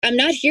I'm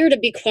not here to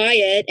be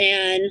quiet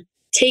and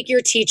take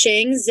your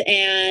teachings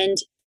and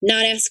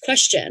not ask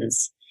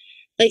questions.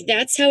 Like,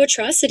 that's how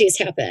atrocities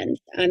happen.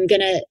 I'm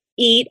going to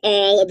eat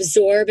all,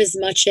 absorb as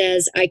much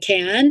as I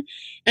can,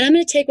 and I'm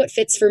going to take what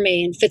fits for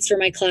me and fits for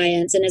my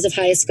clients and is of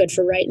highest good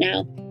for right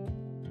now.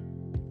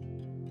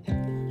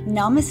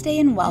 Namaste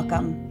and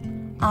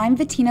welcome. I'm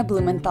Bettina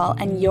Blumenthal,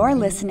 and you're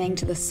listening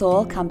to the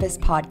Soul Compass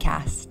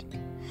podcast.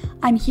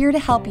 I'm here to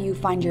help you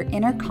find your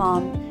inner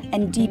calm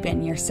and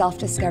deepen your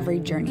self-discovery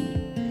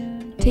journey.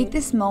 Take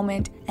this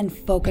moment and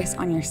focus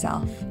on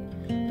yourself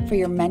for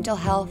your mental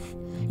health,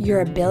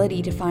 your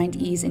ability to find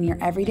ease in your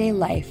everyday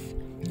life,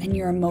 and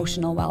your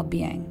emotional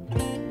well-being.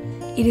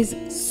 It is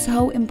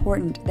so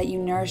important that you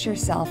nourish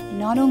yourself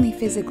not only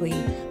physically,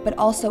 but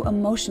also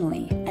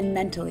emotionally and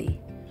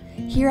mentally.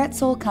 Here at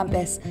Soul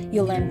Compass,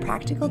 you'll learn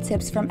practical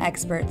tips from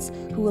experts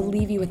who will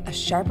leave you with a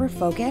sharper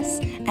focus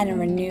and a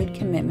renewed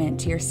commitment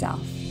to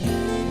yourself.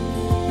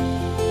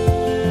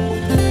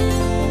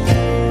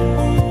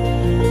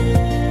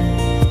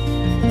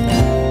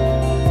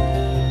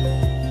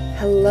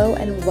 Hello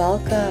and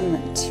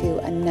welcome to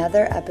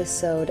another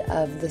episode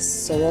of the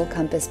Soul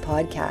Compass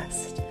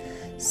podcast.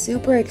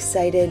 Super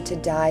excited to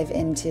dive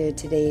into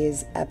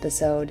today's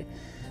episode,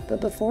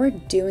 but before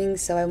doing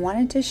so, I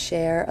wanted to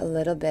share a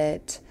little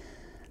bit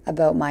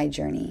about my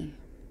journey.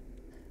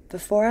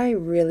 Before I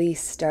really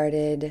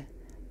started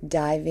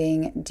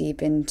diving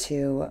deep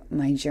into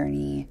my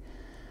journey,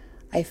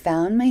 I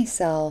found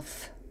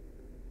myself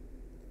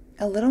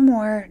a little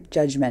more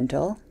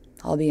judgmental,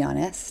 I'll be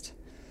honest.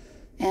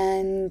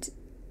 And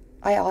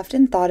I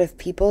often thought if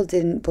people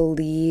didn't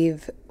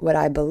believe what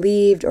I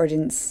believed or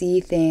didn't see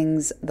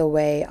things the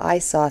way I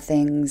saw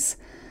things,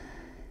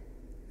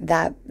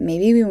 that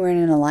maybe we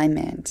weren't in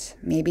alignment.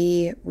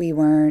 Maybe we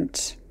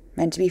weren't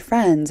meant to be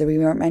friends, or we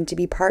weren't meant to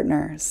be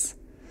partners.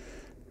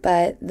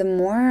 But the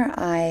more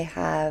I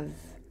have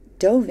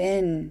dove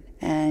in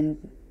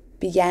and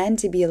began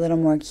to be a little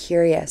more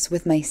curious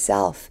with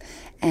myself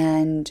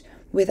and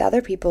with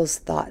other people's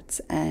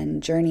thoughts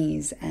and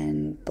journeys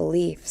and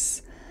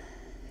beliefs,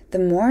 the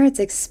more it's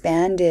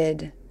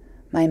expanded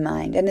my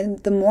mind,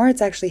 and the more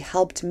it's actually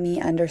helped me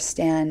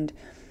understand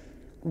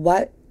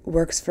what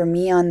works for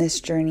me on this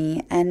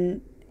journey,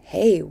 and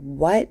hey,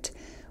 what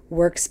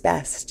works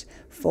best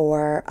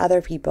for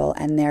other people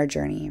and their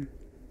journey.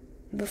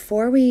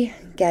 Before we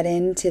get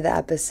into the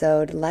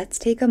episode, let's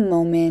take a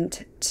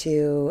moment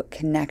to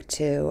connect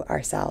to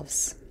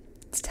ourselves.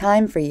 It's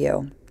time for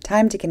you,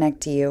 time to connect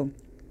to you.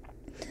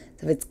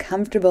 So if it's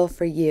comfortable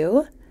for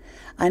you,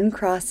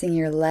 uncrossing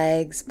your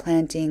legs,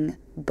 planting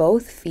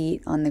both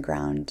feet on the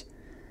ground.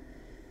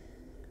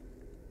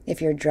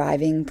 If you're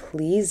driving,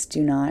 please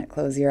do not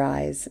close your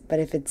eyes, but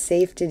if it's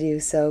safe to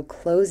do so,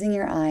 closing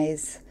your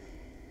eyes,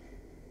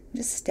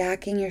 just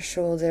stacking your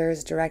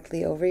shoulders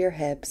directly over your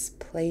hips,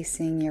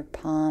 placing your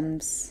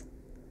palms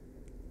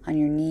on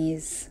your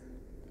knees,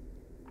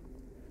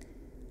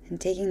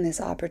 and taking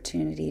this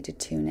opportunity to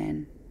tune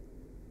in.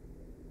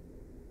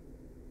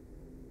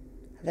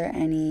 Are there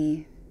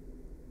any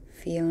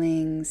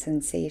feelings,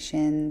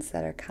 sensations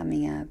that are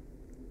coming up?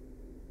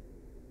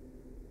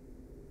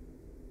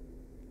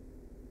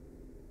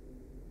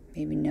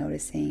 Maybe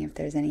noticing if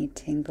there's any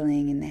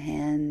tingling in the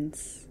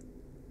hands.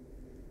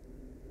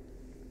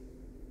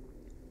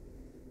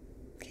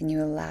 Can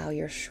you allow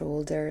your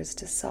shoulders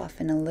to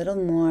soften a little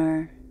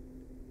more,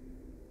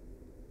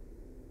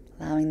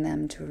 allowing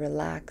them to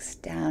relax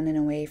down and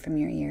away from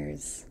your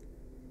ears?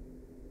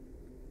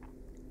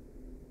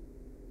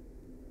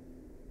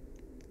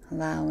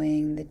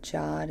 Allowing the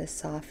jaw to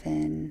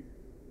soften,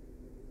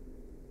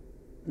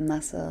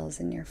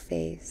 muscles in your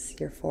face,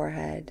 your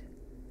forehead.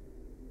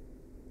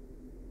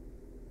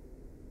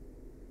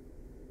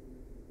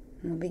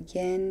 We'll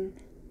begin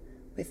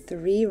with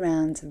 3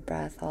 rounds of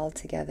breath all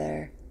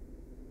together.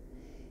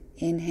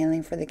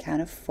 Inhaling for the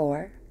count of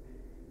 4.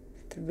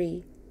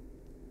 3,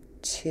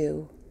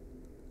 2,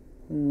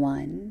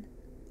 1.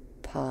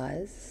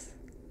 Pause.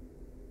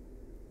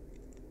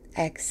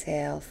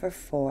 Exhale for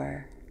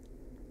 4.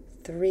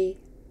 3,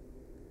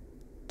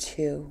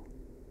 2,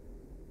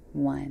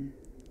 1.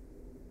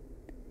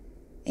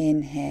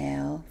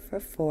 Inhale for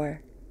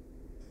 4.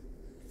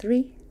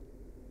 3,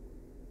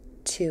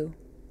 2,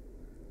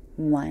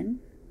 1.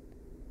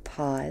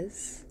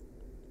 Pause.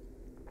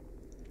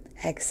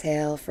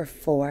 Exhale for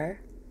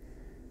 4.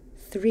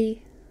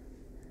 3,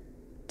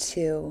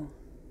 2,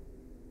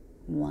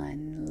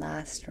 1.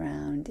 Last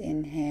round.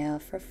 Inhale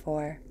for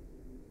 4.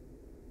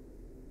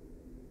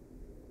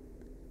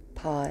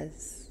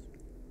 Pause.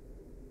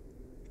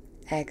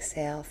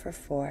 Exhale for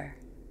 4.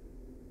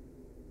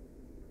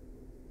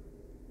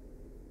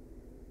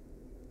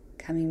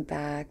 Coming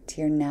back to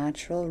your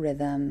natural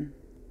rhythm.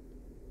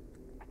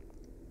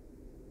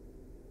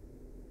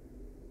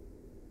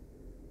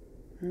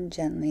 And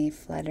gently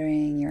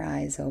fluttering your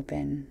eyes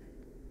open.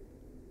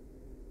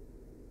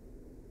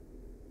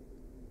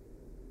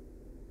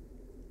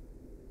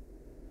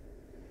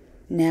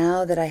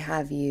 Now that I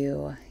have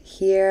you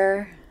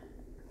here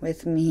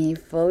with me,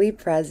 fully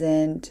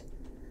present,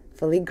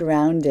 fully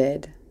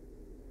grounded,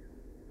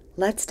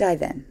 let's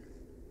dive in.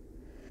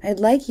 I'd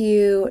like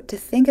you to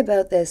think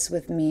about this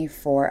with me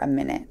for a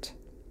minute.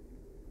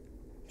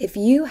 If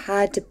you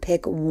had to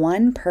pick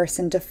one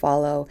person to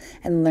follow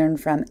and learn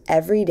from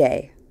every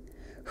day,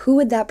 who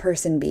would that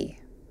person be?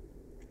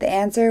 The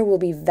answer will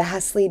be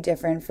vastly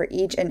different for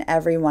each and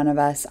every one of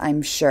us,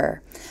 I'm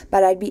sure.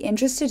 But I'd be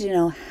interested to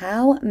know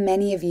how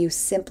many of you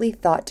simply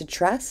thought to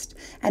trust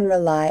and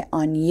rely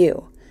on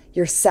you,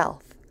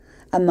 yourself,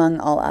 among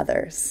all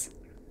others.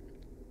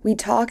 We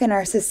talk in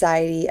our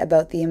society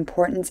about the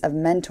importance of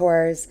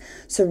mentors,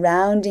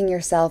 surrounding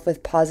yourself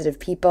with positive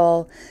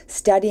people,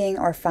 studying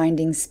or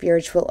finding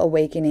spiritual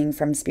awakening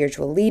from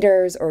spiritual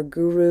leaders or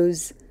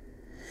gurus.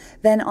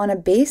 Then on a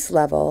base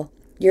level,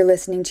 you're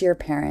listening to your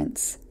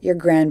parents, your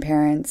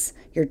grandparents,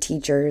 your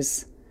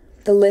teachers.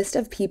 The list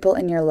of people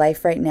in your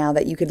life right now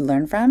that you could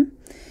learn from,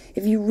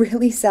 if you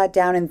really sat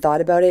down and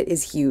thought about it,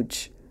 is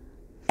huge.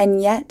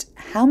 And yet,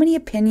 how many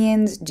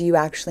opinions do you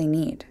actually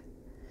need?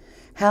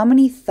 How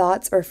many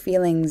thoughts or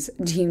feelings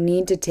do you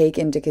need to take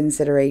into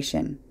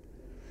consideration?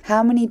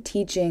 How many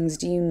teachings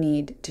do you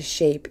need to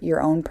shape your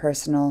own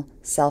personal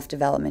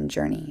self-development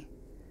journey?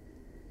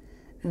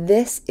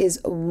 This is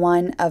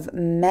one of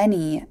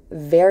many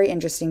very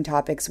interesting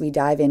topics we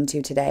dive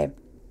into today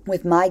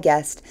with my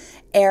guest,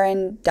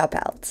 Erin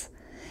Doppelt.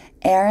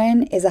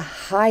 Erin is a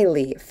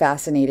highly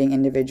fascinating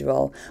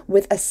individual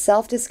with a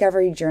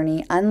self-discovery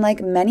journey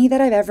unlike many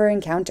that I've ever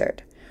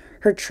encountered.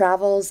 Her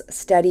travels,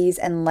 studies,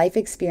 and life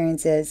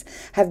experiences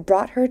have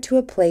brought her to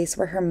a place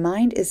where her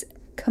mind is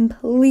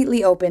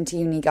completely open to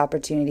unique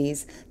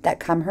opportunities that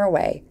come her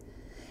way.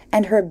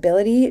 And her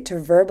ability to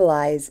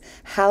verbalize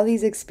how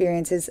these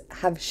experiences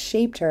have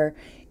shaped her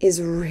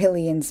is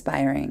really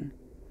inspiring.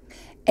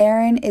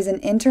 Erin is an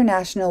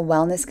international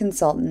wellness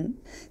consultant,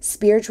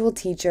 spiritual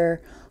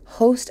teacher,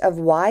 host of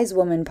Wise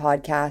Woman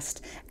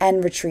podcast,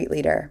 and retreat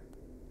leader.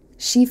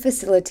 She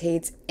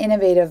facilitates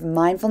innovative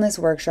mindfulness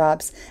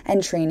workshops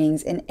and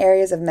trainings in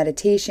areas of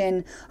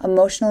meditation,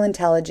 emotional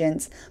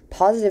intelligence,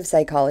 positive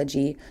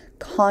psychology,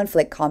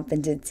 conflict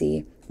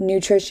competency,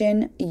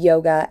 nutrition,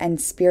 yoga, and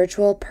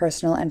spiritual,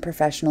 personal, and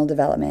professional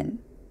development.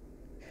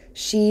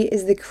 She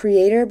is the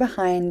creator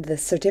behind the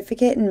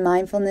Certificate in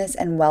Mindfulness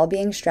and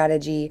Wellbeing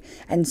Strategy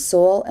and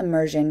Soul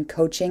Immersion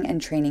coaching and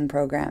training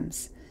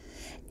programs.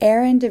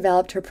 Erin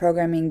developed her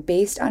programming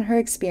based on her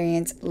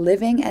experience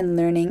living and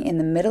learning in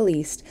the Middle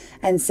East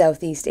and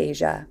Southeast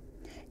Asia.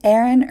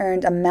 Erin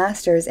earned a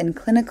master's in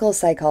clinical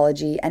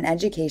psychology and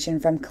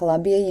education from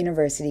Columbia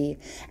University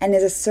and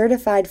is a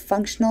certified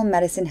functional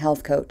medicine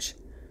health coach.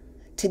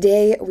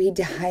 Today, we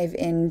dive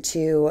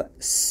into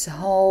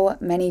so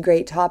many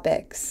great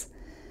topics.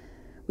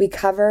 We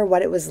cover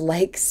what it was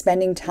like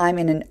spending time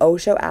in an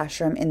Osho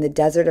ashram in the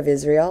desert of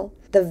Israel,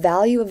 the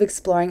value of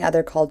exploring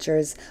other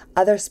cultures,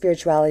 other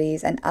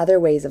spiritualities, and other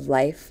ways of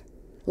life,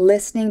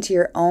 listening to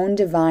your own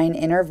divine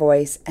inner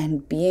voice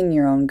and being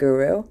your own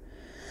guru,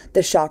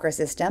 the chakra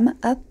system,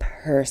 a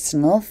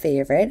personal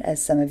favorite,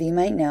 as some of you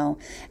might know,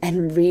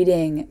 and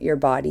reading your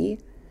body,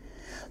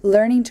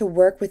 learning to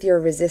work with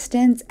your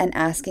resistance and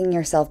asking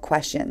yourself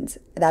questions,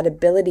 that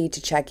ability to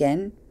check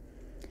in.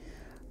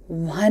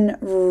 One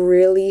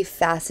really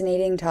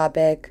fascinating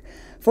topic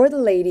for the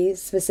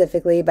ladies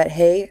specifically, but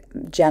hey,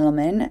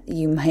 gentlemen,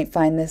 you might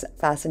find this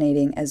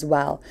fascinating as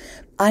well.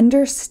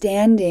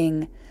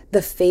 Understanding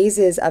the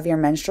phases of your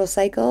menstrual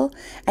cycle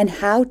and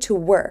how to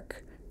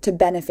work to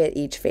benefit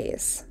each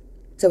phase.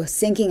 So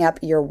syncing up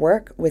your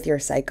work with your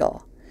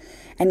cycle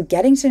and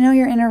getting to know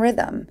your inner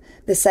rhythm,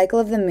 the cycle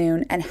of the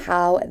moon, and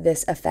how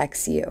this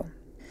affects you.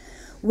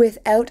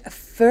 Without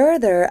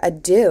further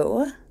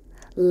ado,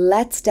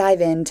 let's dive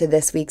into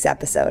this week's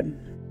episode.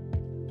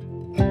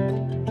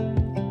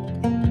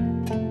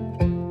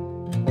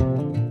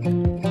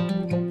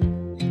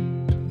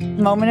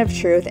 Moment of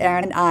truth,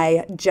 Erin and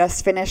I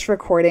just finished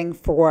recording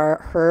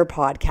for her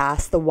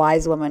podcast, the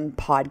Wise Woman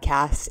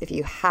podcast. If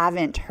you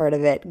haven't heard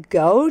of it,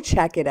 go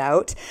check it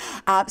out.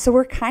 So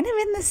we're kind of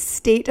in this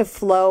state of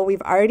flow.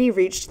 We've already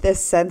reached this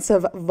sense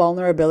of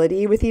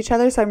vulnerability with each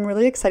other. So I'm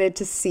really excited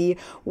to see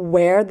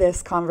where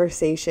this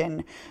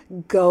conversation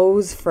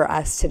goes for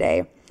us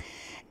today.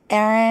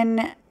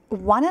 Erin,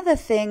 one of the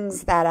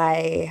things that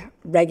I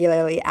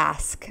regularly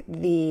ask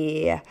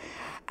the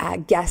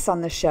guests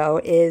on the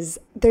show is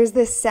there's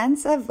this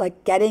sense of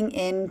like getting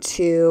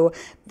into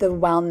the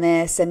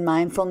wellness and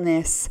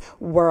mindfulness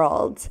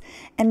world,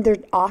 and there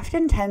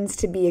often tends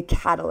to be a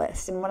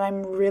catalyst. And what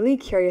I'm really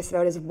curious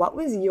about is, what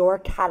was your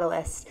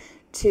catalyst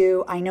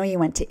to, I know you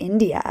went to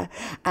India,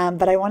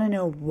 but I want to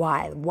know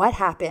why. What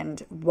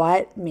happened?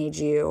 What made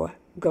you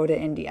go to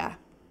India?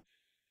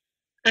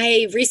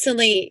 I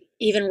recently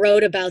even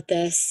wrote about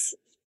this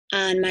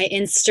on my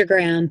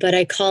Instagram, but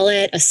I call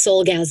it a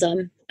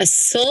soulgasm. A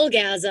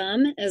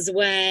soulgasm is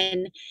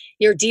when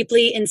you're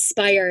deeply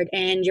inspired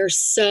and you're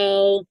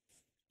so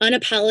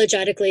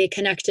unapologetically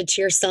connected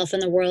to yourself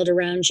and the world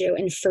around you.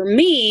 And for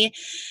me,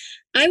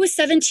 I was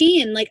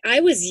 17, like I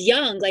was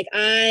young, like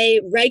I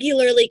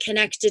regularly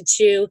connected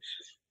to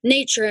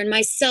nature and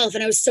myself.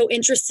 And I was so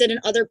interested in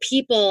other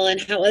people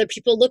and how other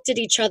people looked at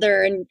each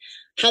other and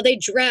how they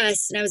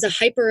dressed. And I was a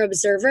hyper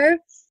observer.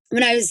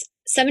 When I was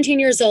 17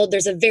 years old,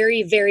 there's a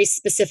very, very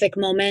specific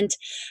moment.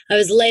 I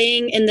was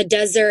laying in the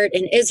desert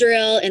in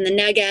Israel, in the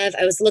Negev.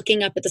 I was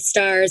looking up at the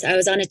stars. I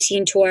was on a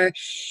teen tour.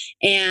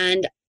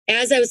 And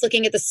as I was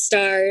looking at the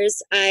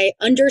stars, I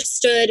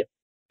understood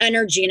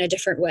energy in a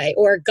different way,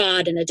 or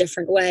God in a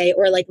different way,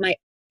 or like my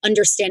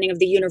understanding of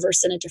the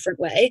universe in a different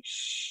way.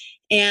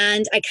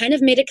 And I kind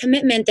of made a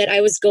commitment that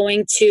I was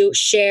going to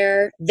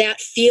share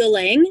that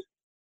feeling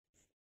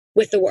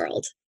with the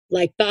world.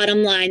 Like,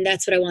 bottom line,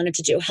 that's what I wanted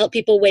to do. Help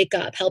people wake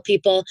up, help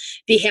people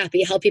be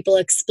happy, help people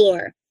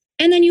explore.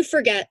 And then you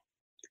forget.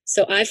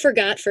 So I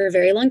forgot for a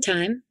very long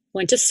time,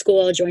 went to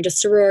school, joined a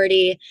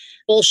sorority,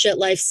 bullshit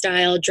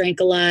lifestyle, drank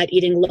a lot,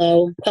 eating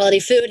low quality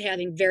food,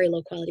 having very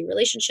low quality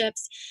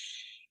relationships.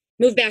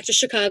 Moved back to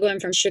Chicago. I'm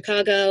from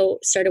Chicago,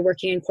 started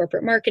working in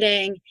corporate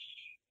marketing.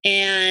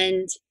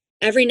 And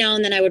every now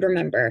and then I would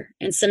remember.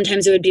 And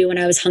sometimes it would be when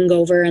I was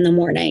hungover in the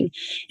morning.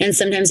 And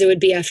sometimes it would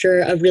be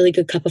after a really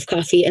good cup of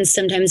coffee. And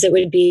sometimes it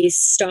would be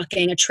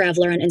stalking a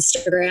traveler on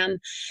Instagram.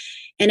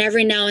 And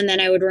every now and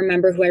then I would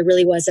remember who I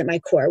really was at my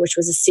core, which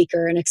was a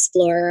seeker, an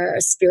explorer,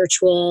 a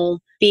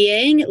spiritual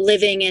being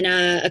living in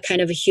a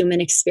kind of a human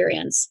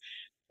experience.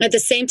 At the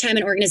same time,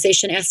 an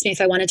organization asked me if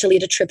I wanted to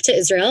lead a trip to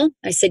Israel.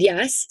 I said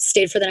yes,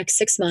 stayed for the next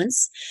 6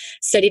 months,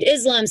 studied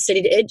Islam,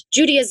 studied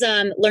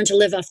Judaism, learned to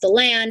live off the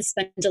land,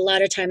 spent a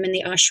lot of time in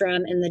the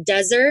ashram in the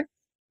desert.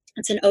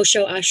 It's an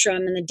Osho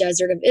ashram in the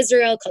desert of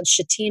Israel called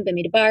Shatin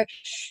B'Midbar.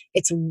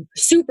 It's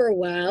super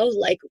wow,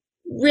 like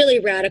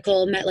really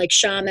radical, met like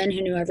shaman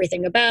who knew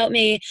everything about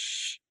me,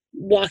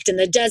 walked in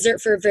the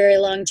desert for a very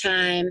long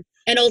time.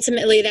 And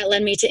ultimately that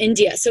led me to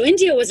India. So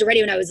India was already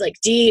when I was like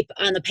deep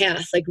on the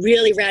path, like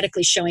really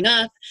radically showing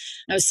up.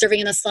 I was serving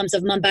in the slums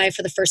of Mumbai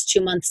for the first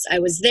 2 months I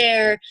was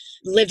there,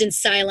 lived in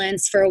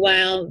silence for a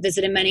while,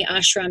 visited many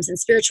ashrams and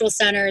spiritual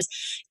centers,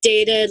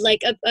 dated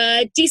like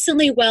a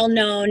decently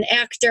well-known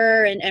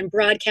actor and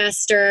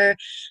broadcaster,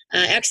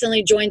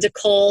 accidentally joined a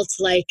cult,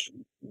 like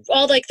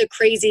all like the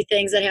crazy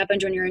things that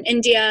happened when you're in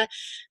India.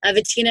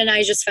 Vatina and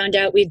I just found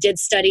out we did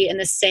study in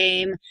the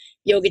same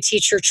yoga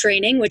teacher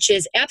training, which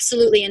is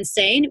absolutely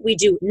insane. We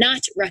do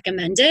not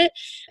recommend it.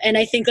 And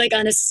I think like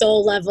on a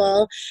soul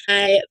level,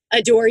 I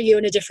adore you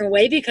in a different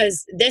way,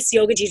 because this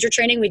yoga teacher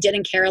training we did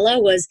in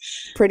Kerala was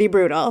pretty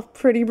brutal.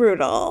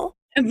 Brutal.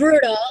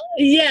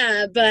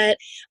 Yeah. But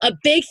a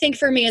big thing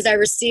for me is I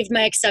received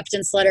my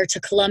acceptance letter to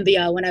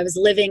Colombia when I was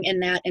living in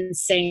that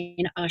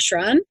insane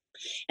ashram.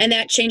 And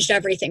that changed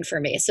everything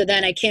for me. So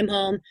then I came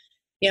home,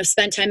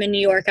 spent time in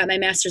New York, got my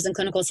master's in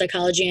clinical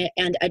psychology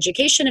and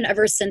education. And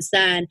ever since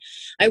then,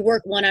 I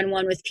work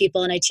one-on-one with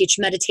people and I teach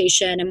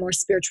meditation and more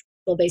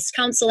spiritual-based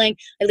counseling.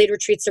 I lead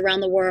retreats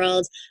around the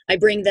world. I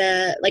bring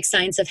the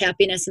science of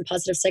happiness and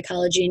positive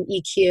psychology and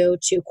EQ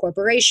to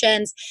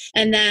corporations.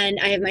 And then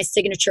I have my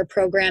signature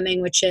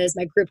programming, which is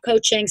my group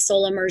coaching,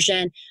 soul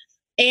immersion.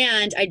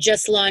 And I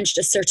just launched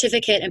a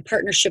certificate in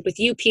partnership with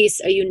UPeace,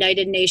 a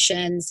United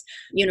Nations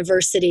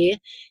university.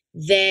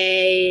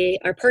 They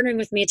are partnering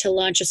with me to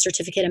launch a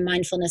certificate in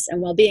mindfulness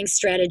and well-being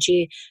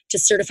strategy to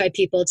certify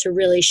people to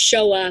really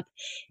show up,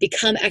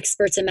 become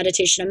experts in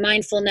meditation and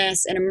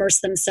mindfulness, and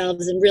immerse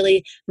themselves in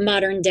really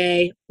modern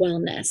day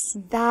wellness.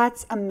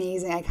 That's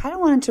amazing. I kind of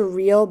wanted to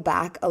reel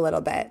back a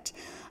little bit.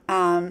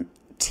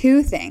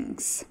 2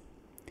 things.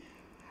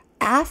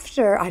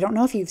 After, I don't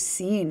know if you've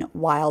seen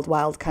Wild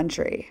Wild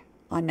Country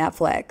on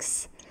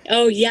Netflix.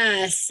 Oh,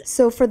 yes.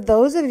 So for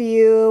those of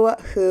you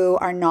who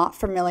are not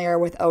familiar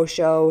with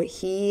Osho,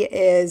 he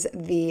is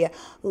the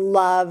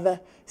love,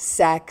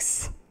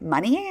 sex,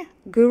 money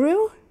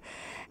guru.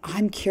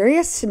 I'm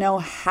curious to know,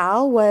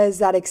 how was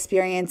that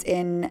experience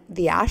in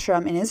the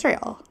ashram in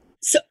Israel?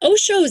 So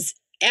Osho's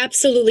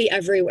absolutely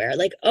everywhere.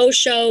 Like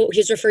Osho,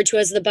 he's referred to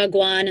as the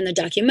Bhagwan in the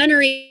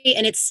documentary,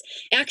 and it's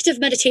active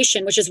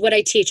meditation, which is what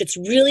I teach. It's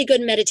really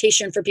good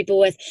meditation for people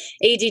with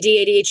ADD,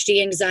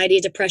 ADHD, anxiety,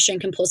 depression,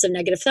 compulsive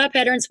negative thought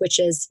patterns, which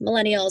is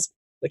millennials,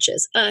 which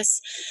is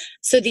us.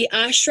 So the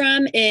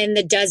ashram in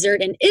the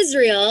desert in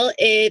Israel,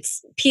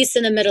 it's peace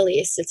in the Middle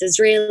East. It's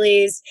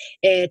Israelis,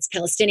 it's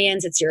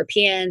Palestinians, it's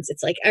Europeans.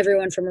 It's like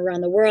everyone from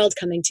around the world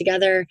coming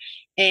together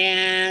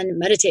and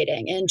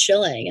meditating and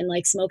chilling and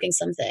like smoking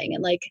something.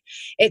 And like,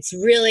 it's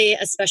really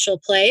a special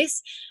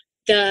place.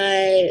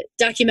 The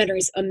documentary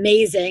is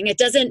amazing. It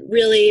doesn't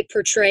really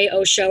portray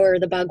Osho or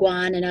the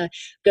Bhagwan in a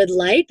good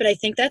light, but I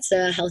think that's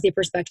a healthy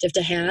perspective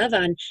to have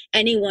on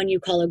anyone you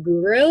call a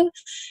guru.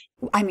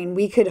 I mean,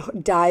 we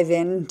could dive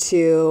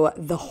into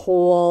the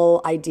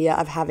whole idea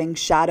of having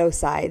shadow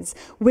sides,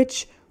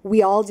 which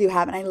we all do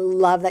have. And I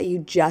love that you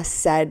just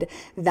said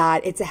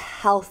that it's a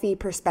healthy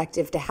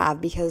perspective to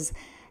have, because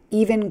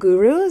even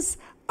gurus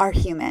are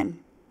human.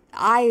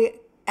 I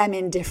am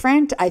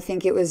indifferent. I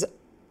think it was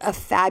a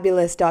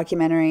fabulous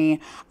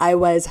documentary. I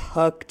was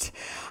hooked.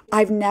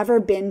 I've never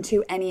been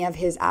to any of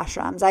his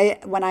ashrams.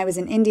 When I was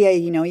in India,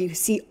 you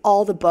see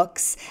all the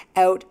books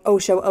out,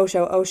 Osho,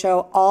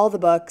 all the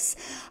books.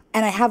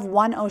 And I have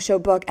one Osho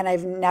book and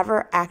I've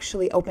never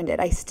actually opened it.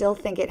 I still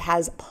think it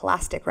has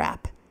plastic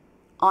wrap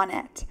on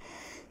it.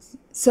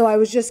 So I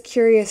was just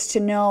curious to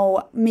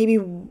know maybe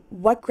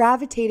what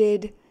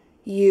gravitated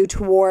you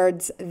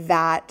towards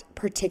that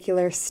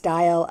particular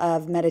style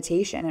of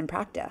meditation and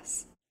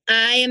practice.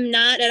 I am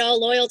not at all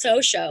loyal to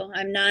Osho.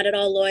 I'm not at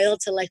all loyal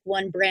to like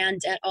one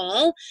brand at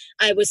all.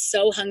 I was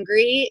so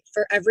hungry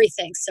for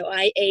everything. So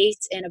I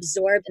ate and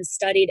absorbed and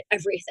studied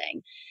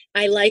everything.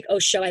 I like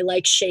Osho. I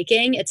like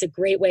shaking. It's a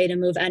great way to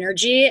move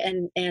energy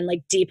and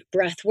like deep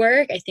breath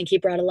work. I think he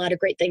brought a lot of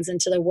great things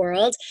into the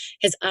world.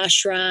 His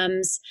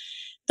ashrams.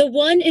 The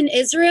one in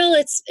Israel,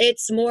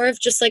 it's more of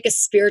just like a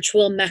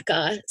spiritual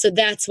mecca. So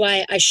that's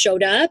why I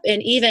showed up.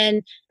 And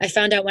even I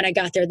found out when I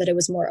got there that it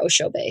was more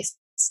Osho based.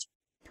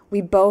 We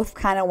both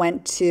kind of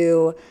went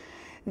to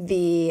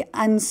the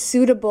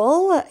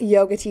unsuitable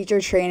yoga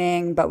teacher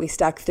training, but we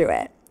stuck through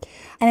it.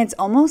 And it's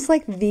almost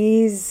like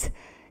these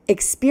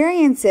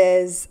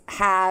experiences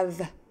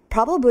have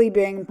probably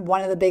been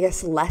one of the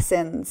biggest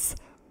lessons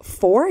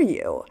for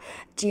you.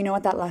 Do you know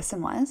what that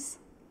lesson was?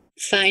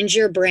 Find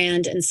your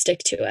brand and stick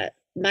to it.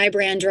 My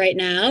brand right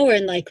now,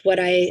 and like what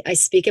I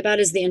speak about,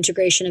 is the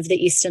integration of the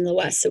East and the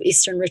West. So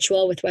Eastern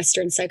ritual with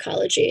Western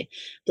psychology,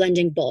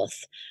 blending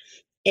both.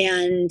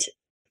 And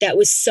that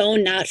was so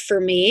not for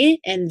me.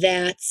 And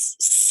that's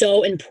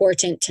so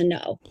important to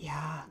know.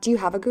 Yeah. Do you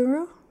have a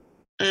guru?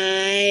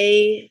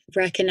 I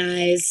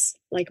recognize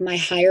like my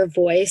higher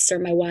voice or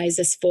my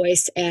wisest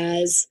voice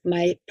as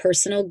my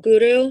personal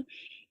guru.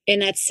 In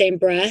that same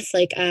breath,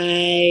 like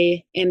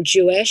I am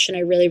Jewish and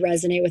I really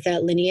resonate with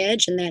that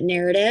lineage and that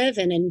narrative.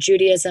 And in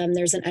Judaism,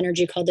 there's an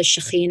energy called the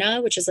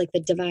Shekhinah, which is like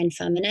the divine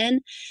feminine.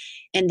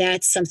 And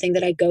that's something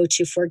that I go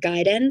to for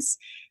guidance.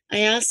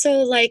 I also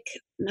like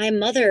my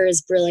mother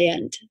is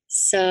brilliant.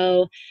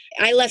 So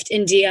I left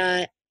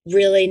India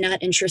really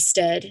not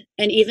interested.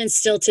 And even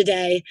still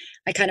today,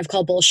 I kind of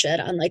call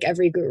bullshit on like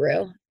every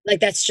guru. Like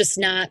that's just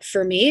not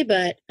for me,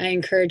 but I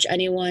encourage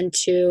anyone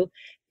to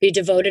be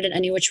devoted in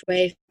any which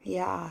way.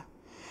 Yeah.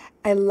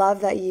 I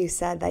love that you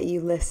said that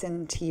you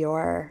listen to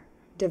your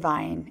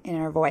divine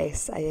inner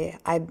voice.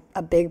 I'm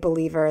a big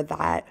believer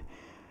that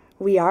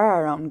we are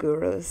our own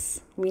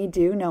gurus. We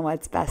do know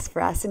what's best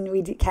for us, and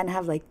we can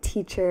have like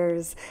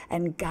teachers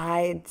and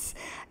guides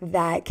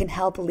that can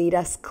help lead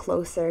us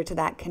closer to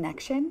that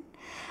connection.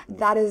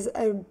 That is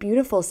a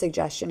beautiful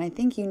suggestion. I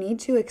think you need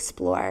to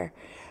explore,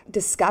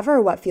 discover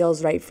what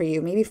feels right for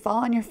you, maybe fall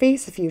on your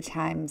face a few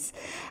times.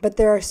 But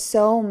there are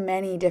so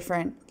many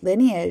different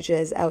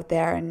lineages out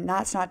there, and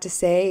that's not to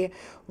say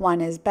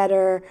one is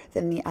better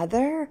than the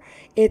other.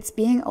 It's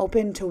being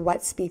open to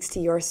what speaks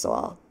to your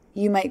soul.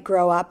 You might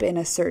grow up in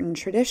a certain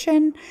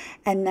tradition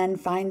and then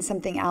find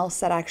something else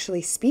that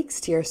actually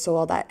speaks to your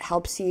soul that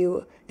helps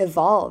you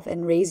evolve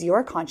and raise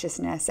your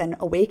consciousness and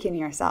awaken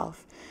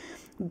yourself.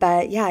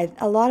 But yeah,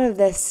 a lot of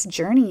this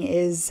journey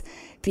is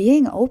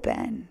being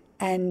open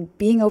and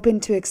being open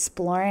to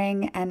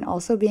exploring and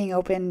also being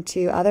open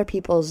to other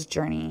people's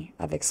journey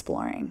of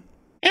exploring.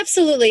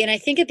 Absolutely. And I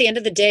think at the end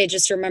of the day,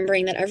 just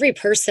remembering that every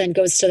person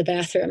goes to the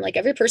bathroom, like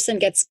every person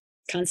gets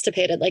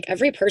constipated, like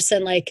every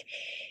person like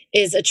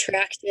is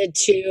attracted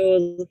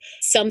to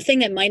something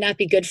that might not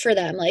be good for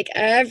them. Like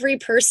every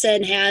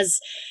person has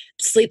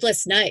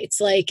sleepless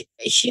nights. Like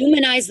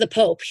humanize the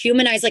Pope,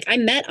 humanize, like I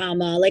met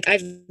Amma, like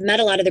I've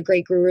met a lot of the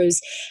great gurus.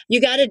 You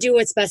got to do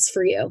what's best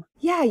for you.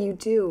 Yeah, you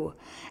do.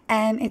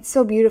 And it's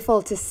so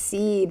beautiful to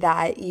see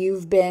that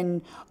you've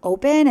been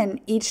open, and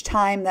each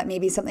time that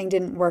maybe something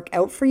didn't work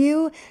out for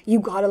you, you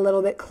got a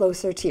little bit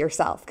closer to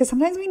yourself. Because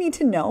sometimes we need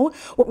to know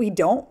what we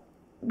don't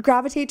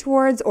gravitate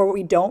towards or what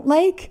we don't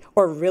like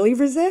or really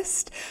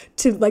resist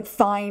to like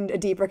find a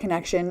deeper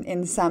connection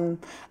in some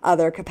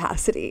other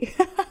capacity.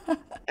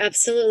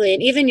 Absolutely.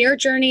 And even your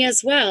journey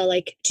as well.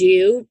 Like, do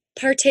you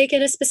partake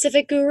in a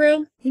specific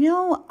guru? You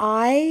know,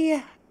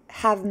 I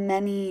have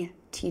many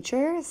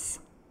teachers.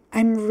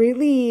 I'm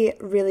really,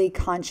 really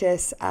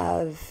conscious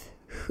of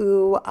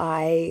who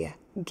I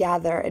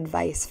gather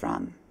advice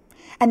from.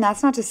 And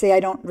that's not to say I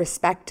don't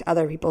respect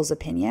other people's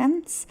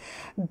opinions,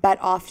 but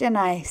often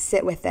I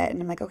sit with it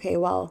and I'm like, okay,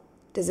 well,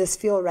 does this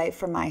feel right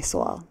for my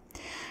soul?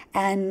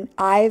 And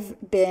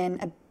I've been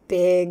a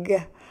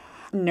big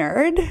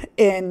nerd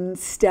in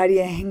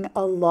studying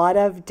a lot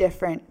of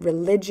different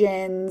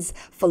religions,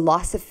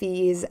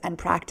 philosophies, and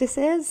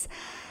practices.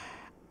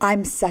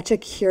 I'm such a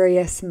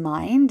curious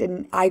mind,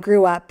 and I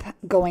grew up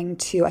going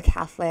to a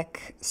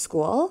Catholic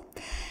school.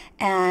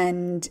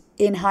 And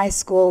in high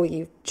school,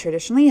 you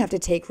traditionally have to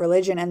take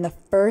religion. And the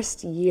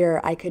first year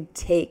I could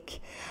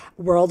take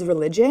world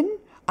religion,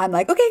 I'm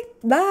like, okay,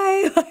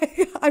 bye.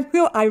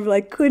 I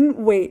like couldn't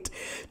wait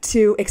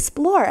to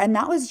explore. And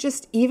that was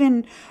just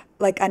even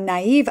like a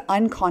naive,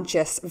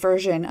 unconscious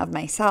version of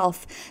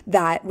myself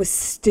that was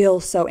still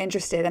so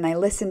interested. And I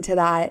listened to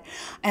that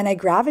and I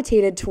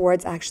gravitated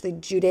towards actually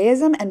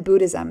Judaism and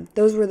Buddhism.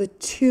 Those were the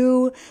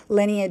two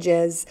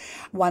lineages,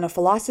 one a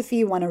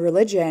philosophy, one a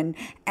religion.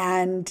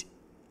 And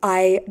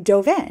I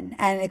dove in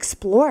and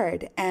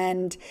explored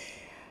and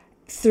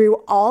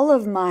through all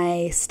of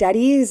my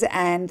studies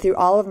and through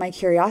all of my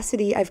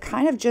curiosity, I've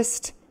kind of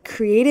just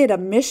created a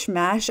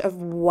mishmash of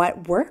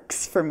what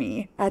works for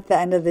me at the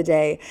end of the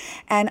day.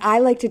 And I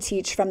like to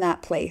teach from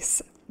that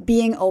place,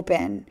 being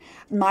open.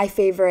 My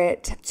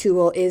favorite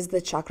tool is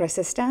the chakra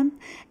system,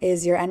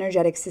 is your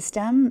energetic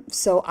system.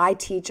 So I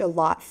teach a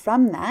lot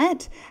from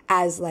that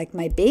as like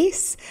my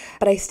base.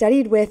 But I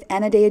studied with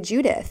Anadea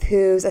Judith,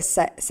 who's a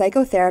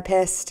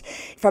psychotherapist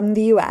from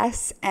the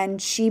US,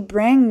 and she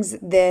brings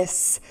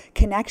this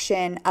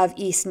connection of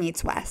East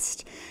meets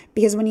West.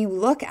 Because when you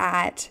look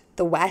at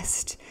the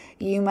West,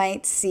 you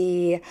might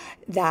see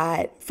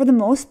that for the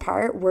most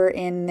part, we're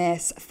in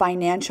this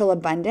financial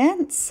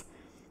abundance.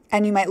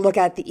 And you might look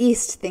at the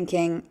East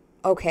thinking,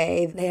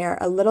 okay, they're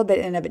a little bit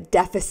in a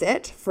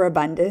deficit for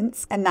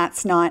abundance. And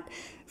that's not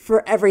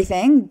for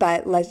everything,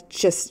 but let's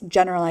just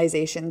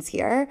generalizations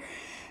here.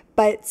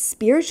 But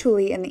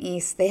spiritually in the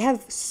East, they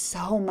have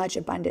so much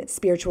abundance,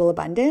 spiritual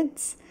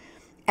abundance.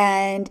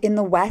 And in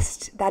the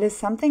West, that is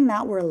something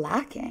that we're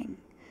lacking.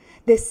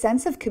 This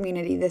sense of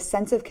community, this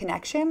sense of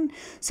connection.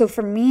 So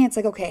for me, it's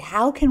like, okay,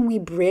 how can we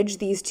bridge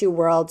these two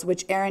worlds,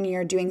 which Erin,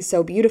 you're doing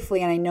so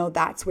beautifully, and I know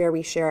that's where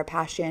we share a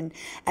passion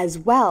as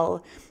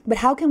well. But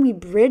how can we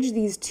bridge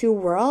these two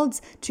worlds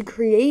to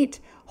create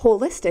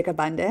holistic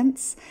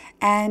abundance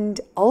and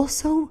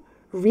also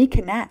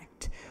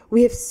reconnect?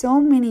 We have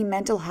so many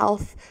mental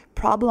health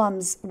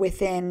problems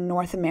within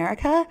North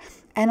America,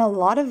 and a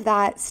lot of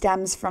that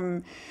stems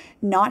from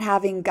not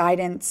having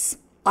guidance.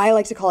 I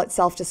like to call it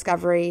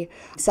self-discovery,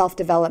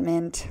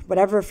 self-development,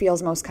 whatever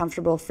feels most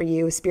comfortable for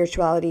you.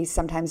 Spirituality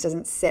sometimes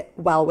doesn't sit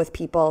well with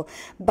people,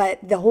 but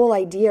the whole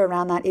idea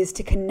around that is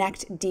to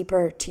connect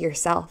deeper to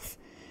yourself,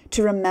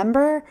 to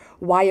remember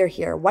why you're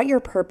here, what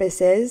your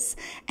purpose is,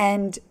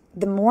 and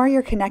the more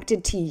you're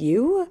connected to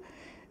you,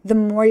 the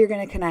more you're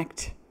going to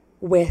connect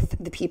with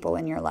the people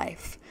in your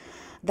life.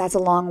 That's a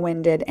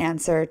long-winded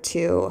answer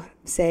to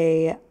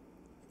say,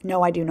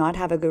 no, I do not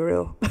have a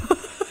guru.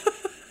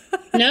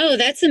 No,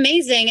 that's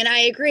amazing. And I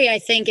agree. I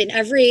think in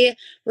every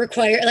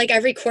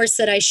course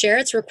that I share,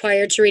 it's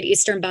required to read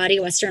Eastern Body,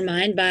 Western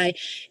Mind by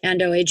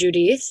Anadea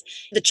Judith.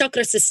 The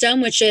chakra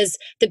system, which is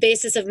the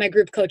basis of my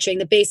group coaching,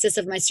 the basis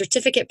of my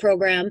certificate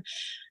program.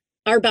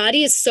 Our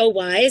body is so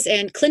wise,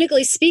 and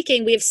clinically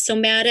speaking, we have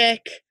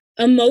somatic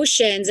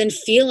emotions and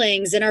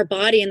feelings in our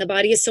body, and the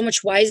body is so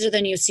much wiser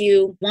than you. So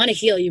you want to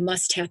heal, you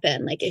must tap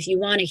in. Like if you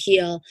want to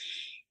heal,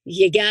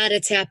 you got to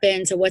tap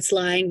into what's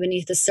lying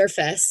beneath the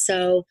surface.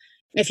 So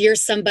if you're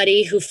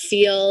somebody who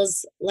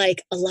feels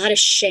like a lot of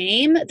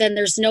shame, then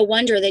there's no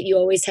wonder that you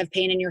always have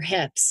pain in your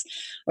hips.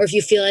 Or if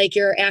you feel like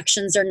your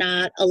actions are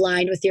not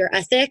aligned with your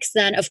ethics,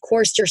 then of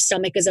course your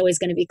stomach is always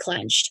going to be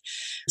clenched.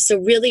 So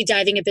really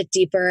diving a bit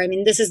deeper. I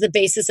mean, this is the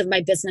basis of my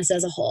business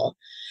as a whole.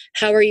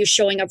 How are you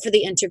showing up for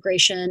the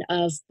integration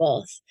of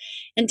both?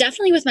 And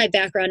definitely with my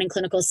background in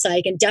clinical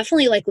psych, and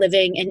definitely like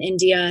living in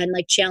India and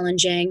like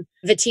challenging.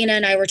 Vatina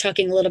and I were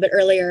talking a little bit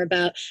earlier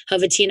about how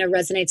Vatina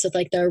resonates with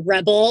like the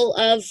rebel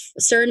of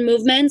certain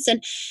movements.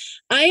 And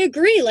I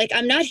agree. Like,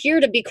 I'm not here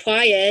to be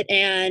quiet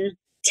and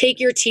take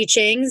your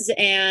teachings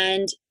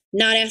and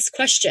not ask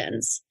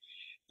questions.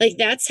 Like,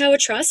 that's how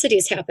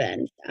atrocities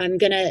happen. I'm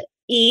going to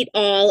eat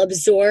all,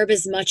 absorb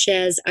as much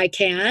as I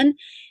can.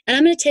 And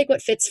I'm going to take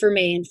what fits for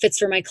me and fits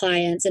for my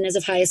clients and is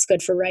of highest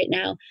good for right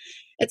now.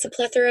 It's a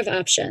plethora of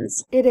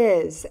options. It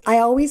is. I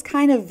always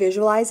kind of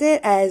visualize it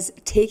as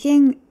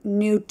taking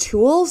new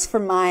tools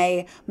from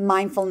my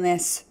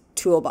mindfulness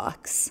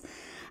toolbox.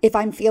 If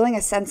I'm feeling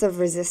a sense of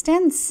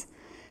resistance,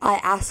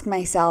 I ask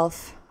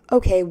myself,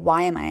 okay,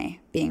 why am I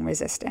being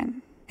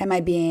resistant? Am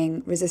I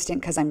being resistant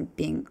because I'm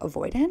being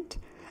avoidant?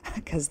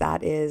 Because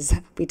that is,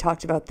 we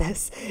talked about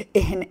this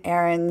in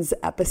Erin's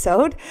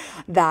episode,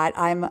 that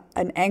I'm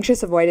an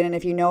anxious avoidant. And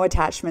if you know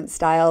attachment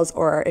styles,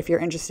 or if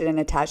you're interested in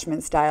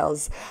attachment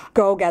styles,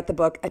 go get the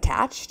book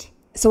Attached.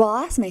 So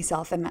I'll ask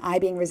myself, am I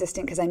being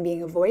resistant because I'm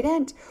being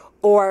avoidant?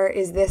 Or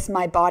is this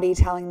my body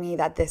telling me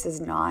that this is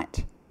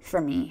not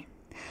for me?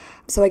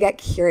 So I get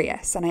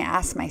curious and I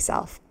ask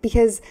myself,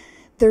 because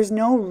there's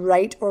no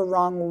right or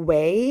wrong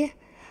way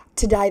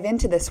to dive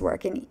into this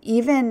work. And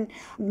even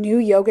new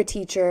yoga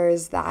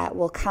teachers that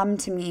will come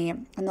to me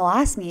and they'll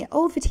ask me,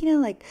 oh, Vatina,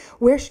 like,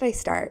 where should I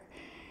start?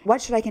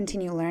 What should I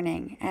continue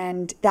learning?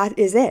 And that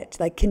is it.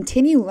 Like,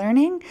 continue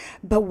learning,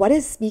 but what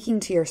is speaking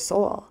to your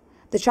soul?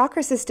 The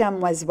chakra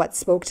system was what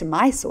spoke to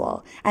my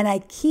soul. And I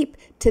keep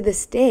to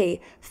this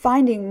day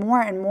finding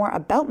more and more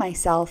about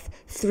myself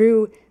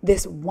through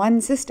this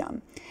one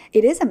system.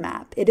 It is a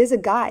map. It is a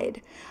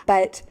guide.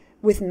 But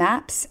with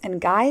maps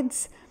and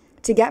guides,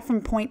 to get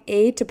from point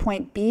A to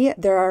point B,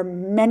 there are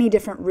many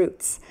different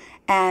routes.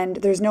 And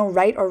there's no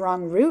right or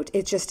wrong route.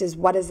 It just is,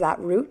 what is that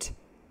route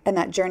and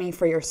that journey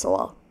for your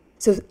soul?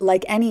 So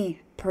like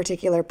any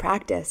particular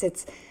practice,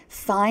 it's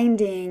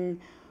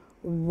finding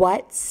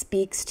what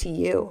speaks to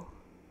you.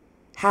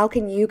 How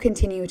can you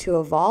continue to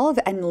evolve,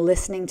 and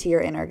listening to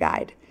your inner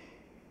guide,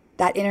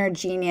 that inner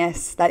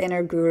genius, that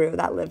inner guru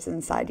that lives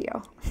inside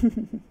you.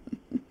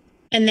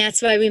 And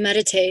that's why we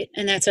meditate.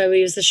 And that's why we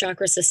use the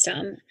chakra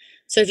system.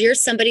 So if you're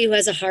somebody who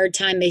has a hard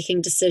time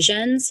making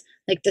decisions,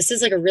 like this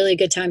is like a really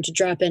good time to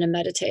drop in and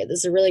meditate. This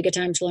is a really good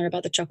time to learn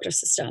about the chakra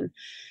system.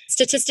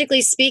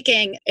 Statistically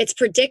speaking, it's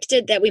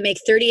predicted that we make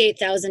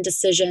 38,000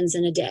 decisions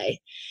in a day.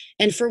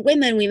 And for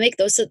women, we make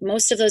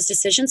most of those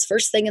decisions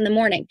first thing in the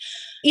morning.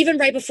 Even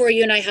right before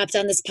you and I hopped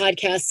on this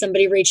podcast,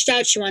 somebody reached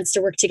out. She wants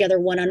to work together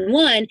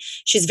one-on-one.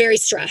 She's very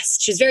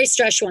stressed. She's very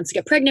stressed. She wants to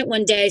get pregnant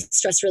one day.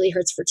 Stress really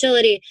hurts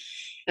fertility.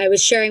 I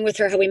was sharing with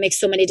her how we make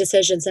so many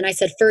decisions. And I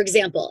said, for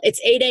example, it's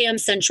 8 a.m.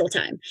 Central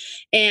Time.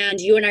 And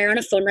you and I are on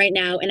a phone right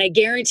now. And I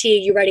guarantee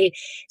you already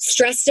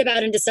stressed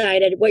about and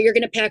decided what you're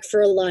going to pack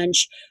for a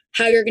lunch,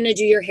 how you're going to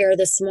do your hair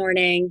this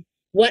morning,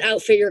 what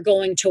outfit you're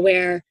going to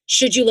wear.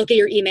 Should you look at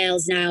your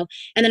emails now?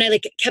 And then I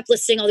kept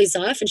listing all these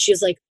off. And she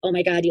was like, oh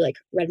my God, you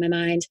read my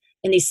mind.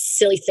 And these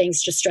silly things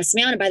just stress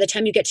me out. And by the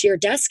time you get to your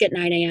desk at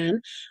 9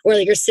 a.m. or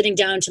you're sitting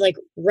down to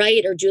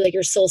write or do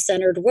your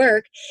soul-centered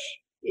work,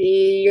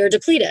 you're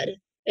depleted.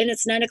 And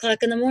it's 9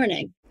 o'clock in the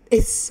morning.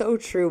 It's so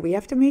true. We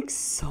have to make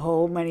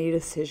so many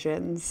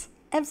decisions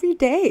every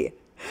day.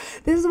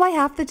 This is why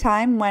half the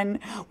time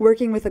when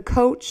working with a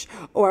coach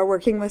or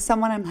working with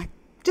someone, I'm like,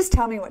 just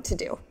tell me what to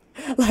do.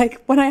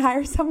 When I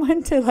hire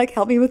someone to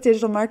help me with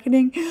digital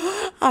marketing,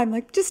 I'm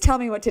like, just tell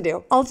me what to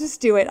do. I'll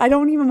just do it. I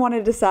don't even want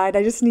to decide.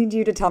 I just need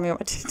you to tell me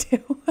what to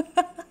do.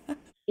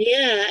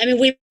 Yeah. I mean,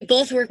 we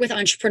both work with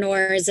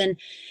entrepreneurs, and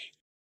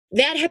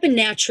that happened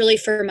naturally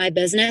for my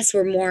business,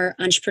 where more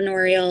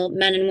entrepreneurial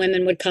men and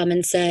women would come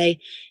and say,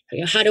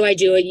 how do I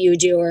do what you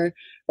do? Or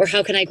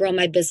how can I grow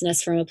my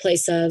business from a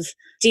place of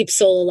deep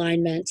soul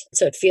alignment?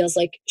 So it feels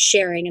like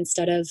sharing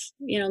instead of,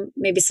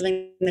 maybe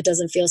something that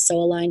doesn't feel so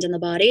aligned in the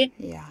body.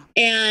 Yeah.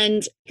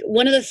 And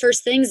one of the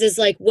first things is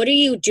what are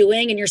you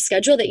doing in your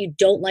schedule that you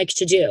don't like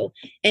to do?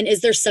 And is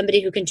there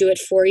somebody who can do it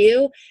for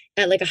you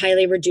at a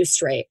highly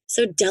reduced rate?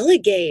 So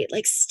delegate,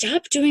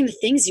 stop doing the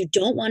things you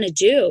don't want to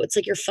do. It's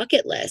your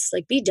bucket list,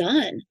 be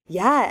done.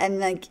 Yeah.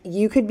 And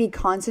you could be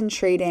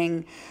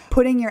concentrating,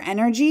 putting your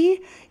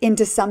energy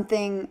into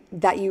something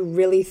that you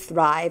really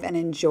thrive and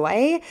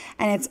enjoy.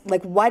 And it's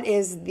what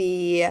is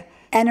the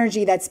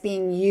energy that's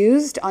being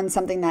used on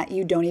something that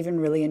you don't even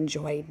really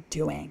enjoy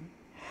doing?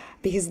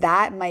 Because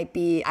that might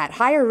be at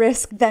higher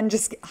risk than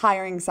just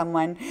hiring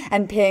someone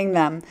and paying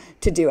them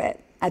to do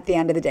it at the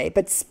end of the day.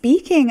 But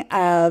speaking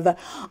of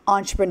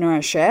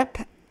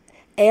entrepreneurship,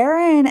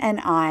 Erin and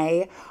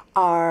I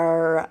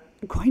are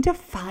going to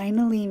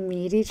finally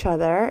meet each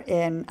other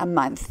in a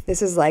month.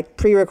 This is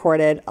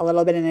pre-recorded a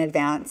little bit in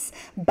advance,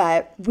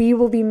 but we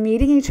will be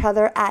meeting each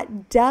other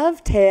at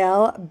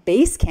Dovetail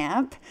Base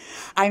Camp.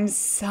 I'm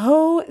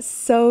so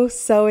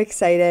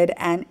excited.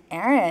 And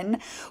Erin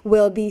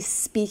will be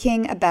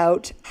speaking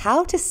about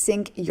how to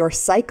sync your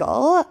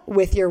cycle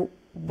with your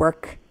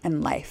work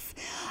and life.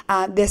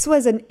 This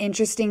was an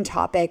interesting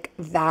topic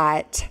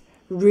that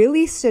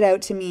really stood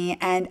out to me.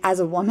 And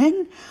as a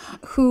woman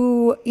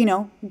who,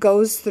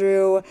 goes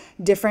through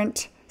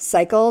different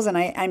cycles, and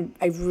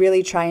I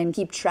really try and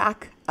keep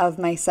track of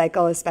my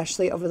cycle,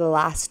 especially over the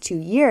last 2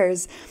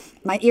 years,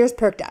 my ears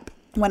perked up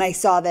when I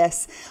saw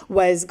this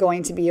was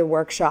going to be a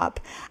workshop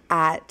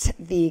at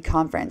the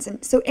conference.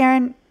 And so,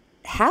 Erin,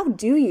 how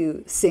do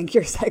you sync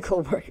your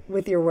cycle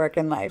with your work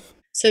and life?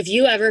 So if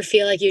you ever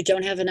feel like you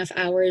don't have enough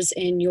hours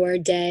in your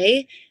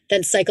day,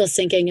 then cycle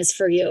syncing is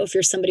for you. If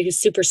you're somebody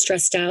who's super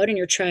stressed out and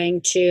you're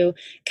trying to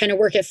kind of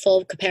work at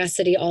full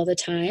capacity all the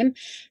time,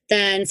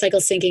 then cycle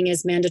syncing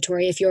is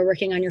mandatory. If you're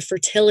working on your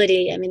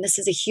fertility, this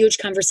is a huge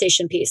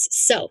conversation piece.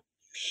 So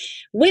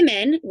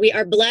women, we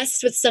are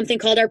blessed with something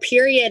called our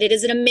period. It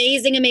is an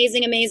amazing,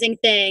 amazing, amazing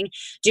thing.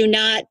 Do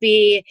not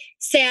be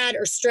sad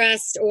or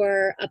stressed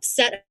or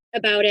upset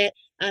about it.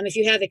 If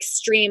you have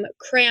extreme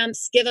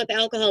cramps, give up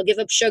alcohol, give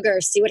up sugar,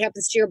 see what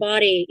happens to your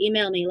body.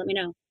 Email me, let me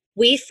know.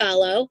 We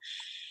follow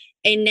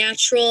a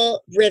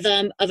natural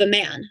rhythm of a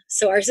man.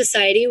 So our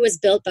society was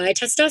built by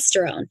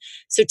testosterone.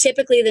 So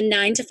typically the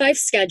 9 to 5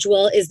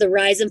 schedule is the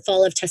rise and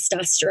fall of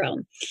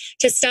testosterone.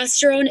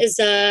 Testosterone is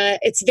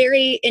it's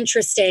very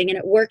interesting, and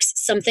it works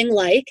something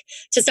like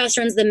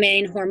testosterone is the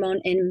main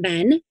hormone in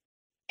men.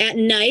 At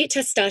night,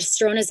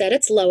 testosterone is at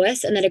its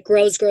lowest, and then it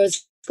grows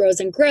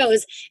and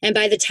grows. And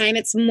by the time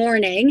it's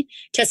morning,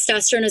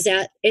 testosterone is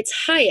at its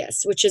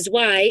highest, which is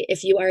why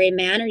if you are a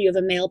man or you have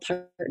a male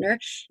partner,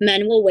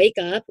 men will wake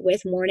up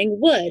with morning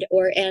wood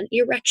or an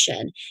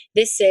erection.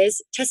 This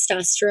is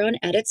testosterone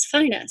at its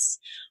finest.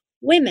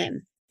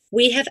 Women,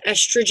 we have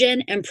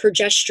estrogen and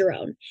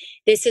progesterone.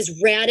 This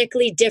is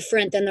radically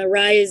different than the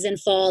rise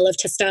and fall of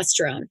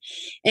testosterone.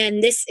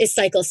 And this is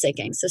cycle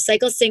syncing. So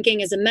cycle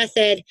syncing is a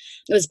method.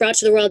 It was brought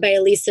to the world by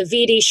Alisa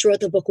Vitti. She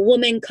wrote the book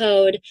Woman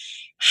Code.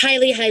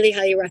 Highly, highly,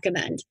 highly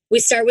recommend. We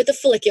start with the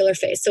follicular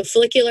phase. So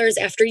follicular is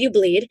after you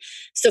bleed.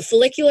 So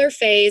follicular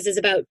phase is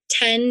about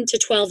 10 to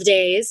 12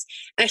 days.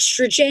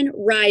 Estrogen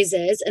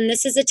rises. And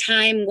this is a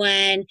time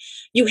when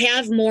you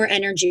have more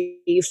energy.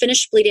 You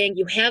finish bleeding,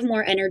 you have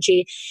more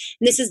energy.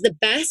 And this is the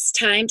best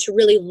time to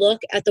really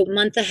look at the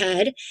month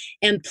ahead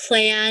and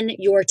plan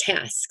your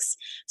tasks.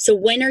 So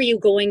when are you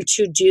going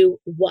to do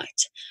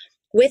what?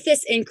 with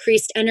this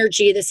increased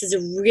energy, this is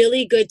a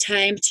really good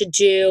time to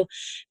do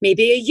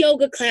maybe a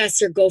yoga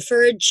class or go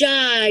for a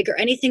jog or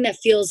anything that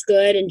feels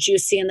good and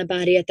juicy in the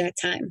body at that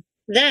time.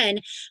 Then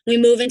we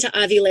move into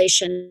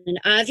ovulation. And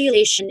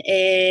ovulation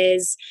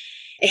is,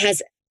 it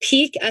has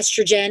peak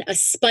estrogen, a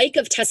spike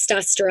of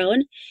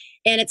testosterone,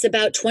 and it's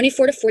about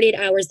 24 to 48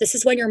 hours. This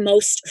is when you're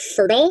most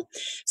fertile.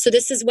 So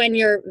this is when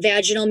your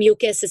vaginal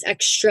mucus is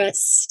extra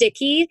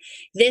sticky.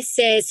 This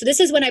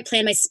is when I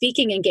plan my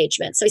speaking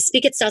engagement. So I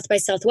speak at South by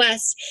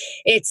Southwest.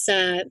 It's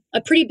a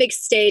pretty big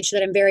stage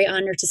that I'm very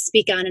honored to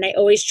speak on. And I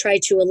always try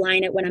to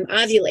align it when I'm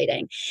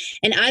ovulating.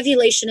 And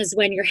ovulation is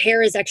when your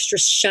hair is extra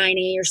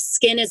shiny, your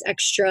skin is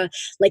extra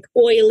like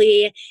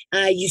oily,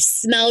 you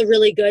smell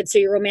really good. So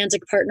your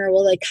romantic partner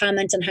will like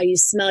comment on how you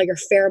smell. Your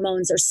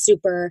pheromones are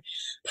super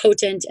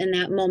potent in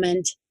that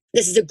moment.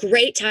 This is a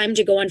great time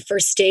to go on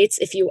first dates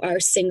if you are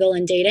single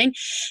and dating.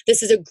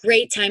 This is a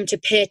great time to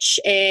pitch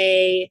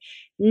a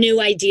new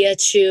idea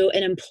to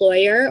an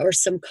employer or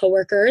some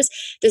coworkers.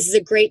 This is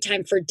a great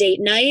time for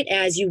date night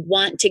as you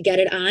want to get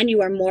it on. You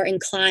are more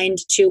inclined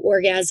to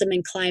orgasm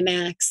and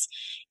climax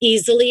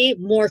easily,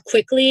 more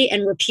quickly,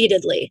 and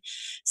repeatedly.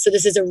 So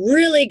this is a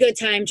really good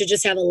time to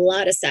just have a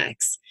lot of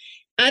sex.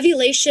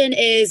 Ovulation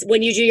is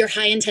when you do your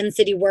high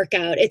intensity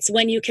workout. It's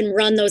when you can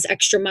run those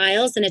extra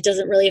miles and it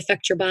doesn't really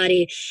affect your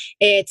body.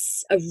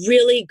 It's a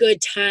really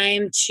good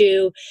time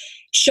to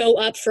show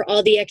up for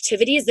all the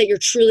activities that you're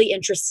truly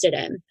interested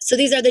in. So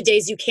these are the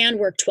days you can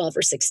work 12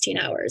 or 16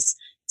 hours.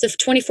 It's a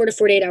 24 to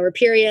 48 hour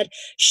period.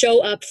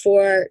 Show up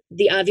for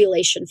the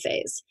ovulation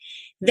phase.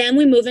 Then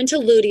we move into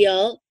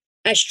luteal.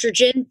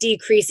 Estrogen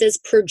decreases,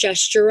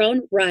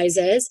 progesterone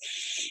rises.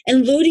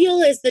 And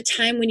luteal is the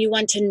time when you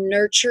want to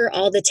nurture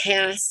all the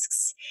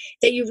tasks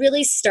that you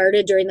really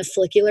started during the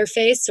follicular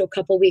phase, so a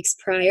couple weeks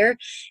prior.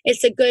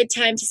 It's a good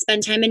time to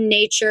spend time in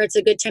nature. It's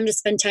a good time to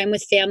spend time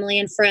with family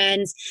and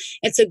friends.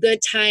 It's a good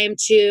time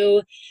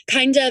to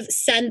kind of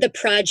send the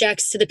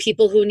projects to the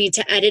people who need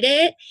to edit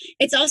it.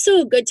 It's also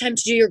a good time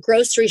to do your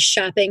grocery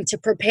shopping to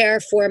prepare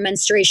for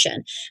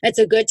menstruation. It's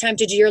a good time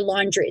to do your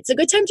laundry. It's a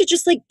good time to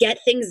just like get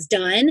things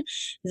done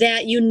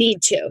that you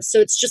need to. So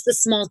it's just the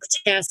small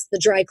tasks, the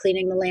dry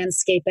cleaning, the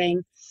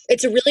landscaping.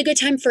 It's a really good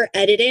time for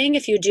editing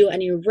if you do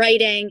any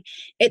writing.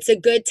 It's a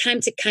good time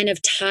to kind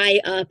of tie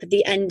up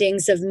the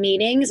endings of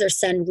meetings or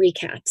send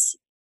recaps.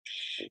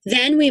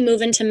 Then we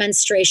move into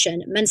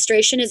menstruation.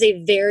 Menstruation is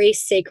a very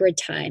sacred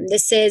time.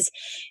 This is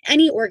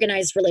any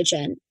organized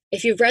religion.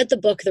 If you've read the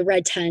book, The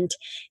Red Tent,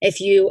 if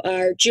you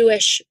are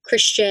Jewish,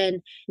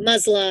 Christian,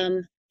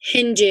 Muslim,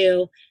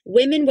 Hindu,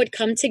 women would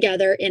come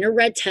together in a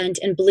red tent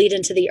and bleed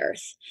into the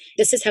earth.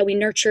 This is how we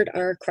nurtured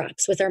our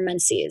crops with our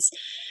menses.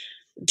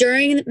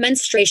 During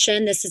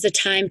menstruation, this is a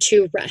time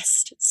to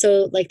rest.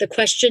 So like the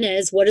question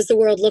is, what does the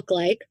world look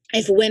like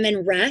if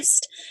women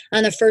rest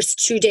on the first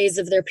 2 days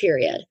of their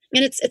period?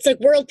 And it's like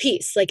world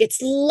peace. Like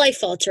it's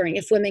life altering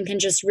if women can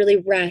just really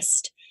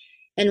rest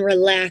and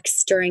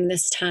relax during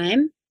this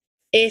time.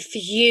 If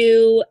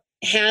you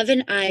have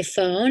an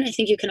iPhone, I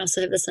think you can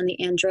also have this on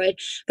the Android,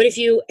 but if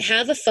you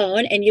have a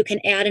phone and you can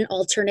add an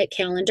alternate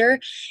calendar,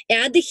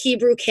 add the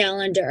Hebrew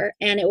calendar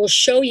and it will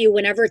show you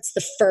whenever it's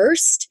the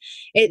first,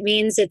 it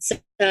means it's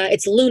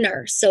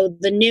lunar. So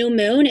the new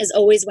moon is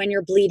always when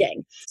you're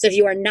bleeding. So if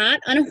you are not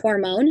on a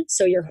hormone,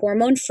 so you're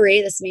hormone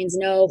free, this means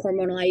no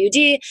hormonal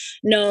IUD,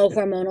 no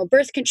hormonal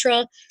birth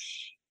control.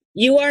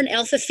 You are an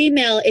alpha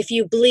female if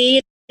you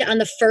bleed on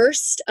the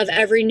first of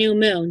every new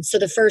moon. So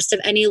the first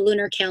of any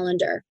lunar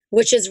calendar,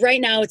 which is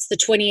right now, it's the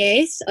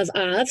 28th of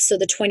Av. So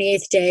the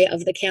 28th day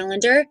of the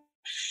calendar.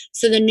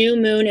 So the new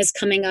moon is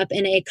coming up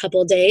in a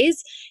couple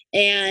days.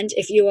 And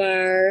if you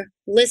are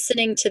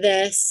listening to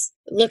this,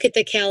 look at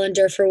the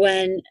calendar for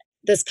when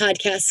this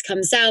podcast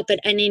comes out,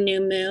 but any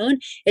new moon,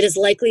 it is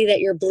likely that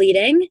you're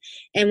bleeding.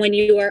 And when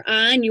you are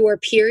on your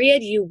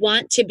period, you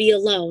want to be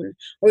alone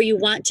or you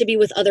want to be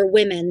with other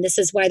women. This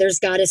is why there's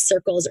goddess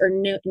circles or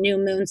new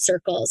moon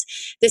circles.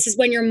 This is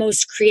when you're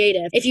most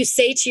creative. If you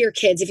say to your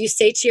kids, if you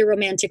say to your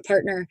romantic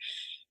partner,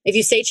 if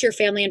you say to your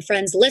family and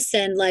friends,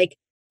 listen, like,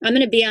 I'm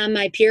going to be on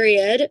my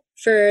period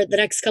for the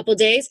next couple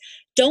days.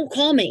 Don't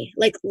call me.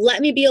 Like,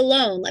 let me be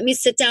alone. Let me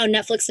sit down,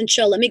 Netflix and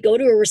chill. Let me go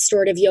to a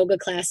restorative yoga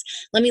class.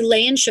 Let me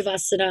lay in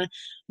Shavasana.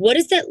 What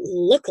does that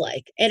look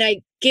like? And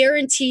I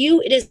guarantee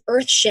you it is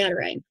earth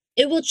shattering.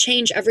 It will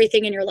change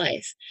everything in your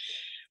life.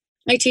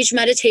 I teach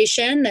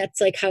meditation.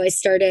 That's like how I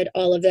started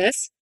all of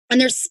this. And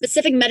there's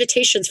specific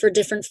meditations for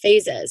different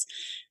phases.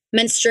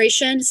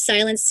 Menstruation,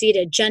 silent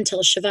seated, gentle,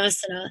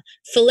 Shavasana,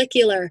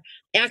 follicular,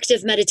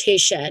 active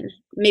meditation,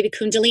 maybe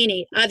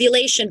Kundalini,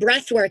 ovulation,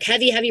 breath work,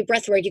 heavy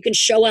breath work. You can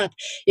show up,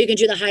 you can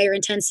do the higher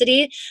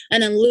intensity.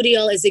 And then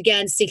luteal is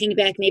again, sinking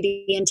back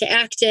maybe into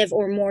active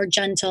or more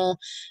gentle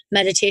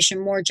meditation,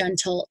 more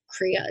gentle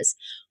kriyas.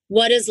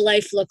 What does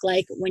life look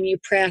like when you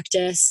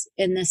practice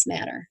in this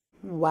manner?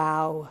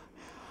 Wow.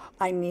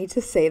 I need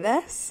to say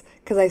this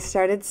because I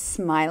started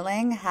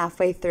smiling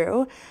halfway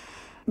through.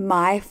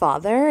 My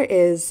father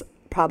is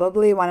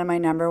probably one of my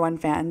number one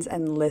fans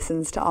and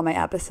listens to all my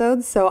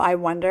episodes. So I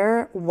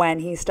wonder when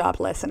he stopped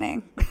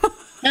listening.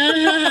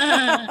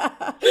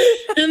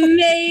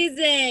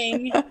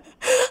 Amazing.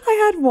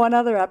 I had one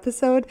other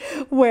episode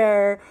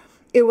where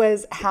it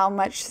was how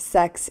much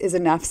sex is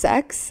enough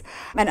sex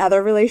and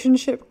other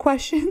relationship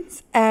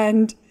questions.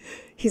 And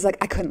he's like,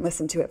 I couldn't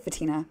listen to it,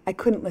 Fatina. I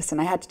couldn't listen.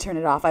 I had to turn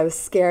it off. I was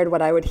scared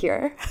what I would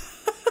hear.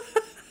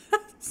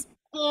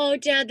 Oh,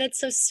 Dad, that's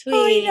so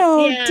sweet. I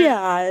know, yeah.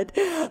 Dad.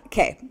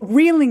 Okay,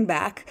 reeling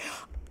back.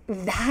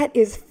 That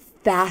is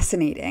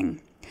fascinating.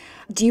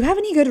 Do you have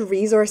any good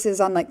resources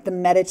on like the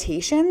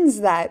meditations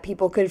that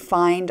people could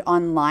find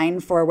online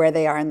for where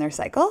they are in their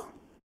cycle?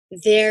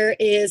 There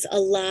is a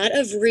lot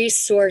of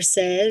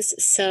resources.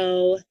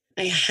 So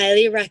I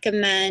highly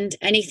recommend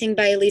anything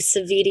by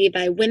Elisa Vitti,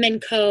 by Women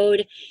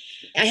Code.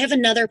 I have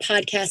another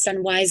podcast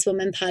on Wise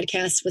Woman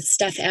Podcast with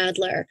Steph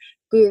Adler,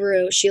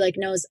 guru. She like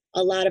knows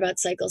a lot about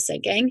cycle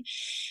syncing.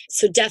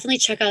 So definitely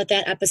check out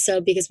that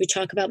episode because we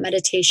talk about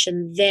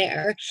meditation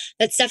there.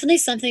 That's definitely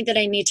something that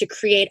I need to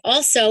create.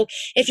 Also,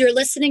 if you're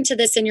listening to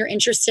this and you're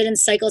interested in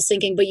cycle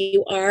syncing, but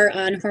you are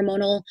on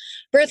hormonal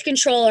birth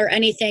control or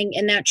anything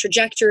in that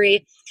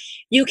trajectory,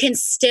 you can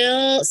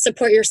still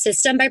support your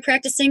system by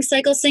practicing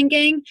cycle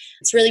syncing.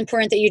 It's really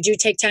important that you do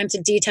take time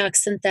to detox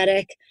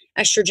synthetic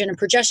estrogen and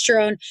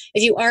progesterone.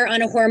 If you are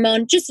on a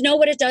hormone, just know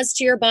what it does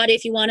to your body.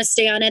 If you want to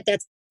stay on it,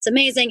 that's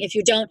amazing. If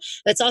you don't,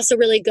 that's also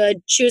really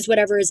good. Choose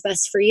whatever is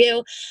best for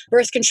you.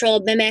 Birth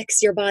control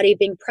mimics your body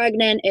being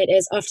pregnant. It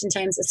is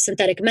oftentimes a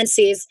synthetic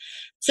menses.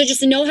 So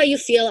just know how you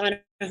feel on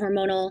a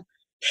hormonal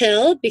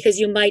pill, because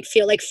you might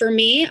feel like, for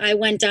me, I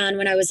went on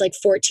when I was like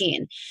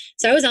 14.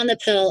 So I was on the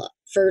pill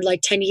for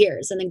like 10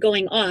 years, and then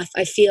going off,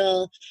 I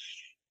feel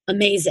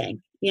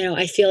amazing.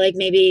 I feel like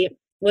maybe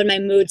when my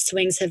mood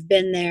swings have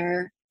been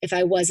there if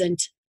I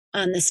wasn't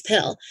on this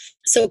pill.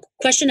 So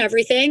question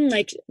everything,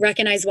 like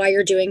recognize why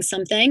you're doing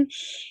something.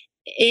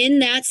 In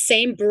that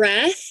same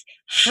breath,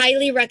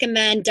 highly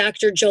recommend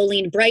Dr.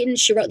 Jolene Brighten.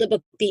 She wrote the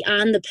book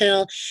Beyond the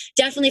Pill.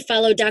 Definitely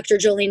follow Dr.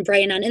 Jolene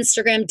Brighten on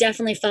Instagram.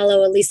 Definitely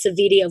follow Elisa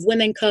Vitti of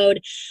Women Code.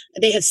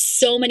 They have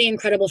so many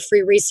incredible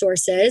free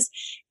resources.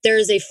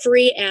 There's a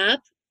free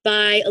app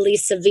by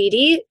Elisa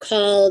Vitti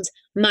called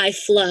My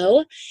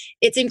Flow.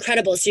 It's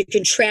incredible. So you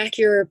can track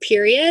your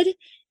period,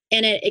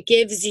 and it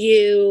gives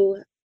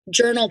you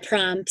journal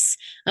prompts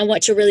on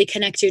what to really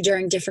connect to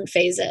during different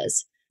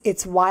phases.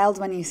 It's wild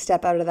when you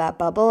step out of that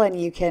bubble and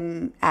you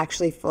can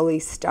actually fully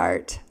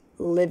start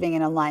living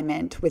in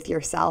alignment with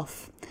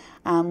yourself,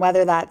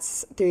 whether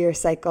that's through your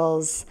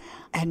cycles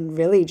and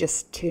really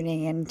just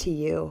tuning into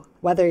you,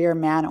 whether you're a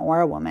man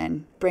or a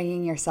woman.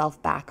 Bringing yourself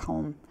back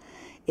home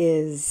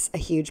is a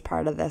huge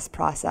part of this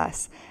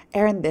process.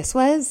 Erin, this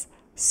was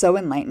so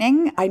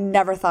enlightening. I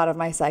never thought of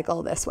my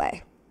cycle this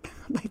way.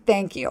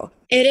 Thank you.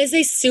 It is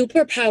a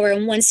superpower.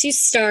 And once you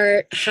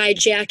start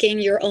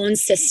hijacking your own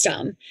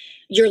system,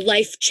 your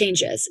life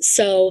changes.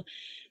 So,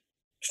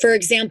 for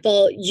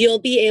example, you'll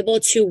be able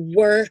to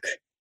work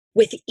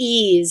with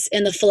ease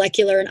in the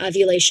follicular and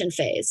ovulation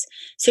phase.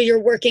 So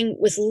you're working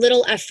with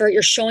little effort.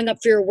 You're showing up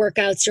for your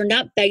workouts. You're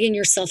not begging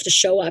yourself to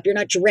show up. You're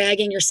not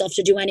dragging yourself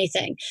to do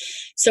anything.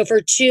 So for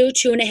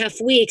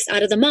 2.5 weeks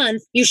out of the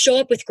month, you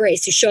show up with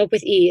grace. You show up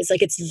with ease.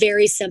 Like, it's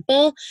very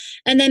simple.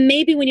 And then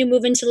maybe when you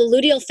move into the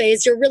luteal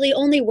phase, you're really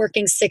only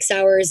working 6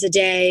 hours a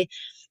day,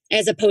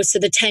 as opposed to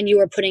the 10 you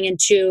were putting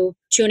into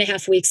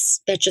 2.5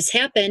 weeks that just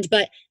happened.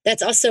 But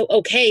that's also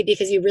okay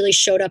because you really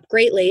showed up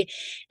greatly.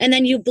 And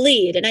then you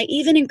bleed. And I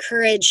even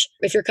encourage,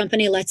 if your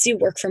company lets you,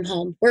 work from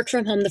home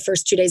the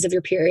first 2 days of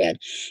your period.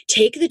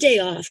 Take the day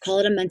off, call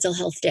it a mental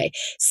health day.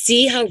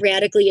 See how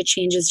radically it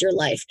changes your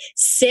life.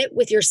 Sit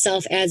with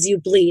yourself as you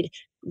bleed.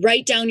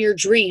 Write down your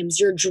dreams.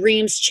 Your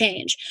dreams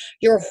change.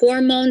 Your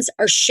hormones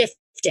are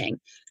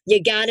shifting.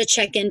 You got to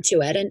check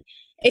into it. And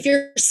if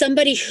you're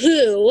somebody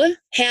who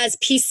has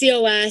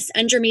PCOS,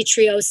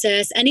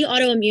 endometriosis, any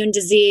autoimmune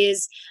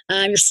disease,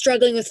 you're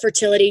struggling with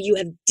fertility, you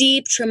have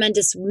deep,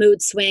 tremendous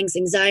mood swings,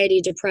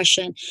 anxiety,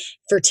 depression,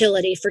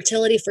 fertility.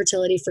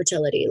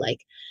 Like,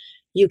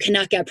 you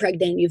cannot get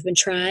pregnant. You've been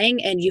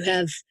trying, and you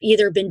have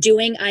either been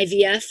doing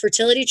IVF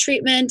fertility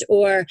treatment,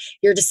 or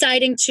you're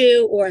deciding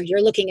to, or you're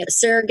looking at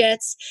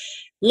surrogates.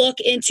 Look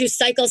into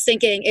cycle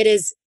syncing. It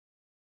is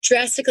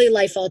drastically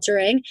life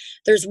altering.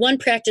 There's one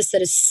practice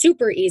that is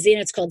super easy,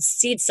 and it's called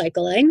seed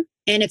cycling.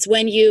 And it's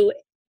when you,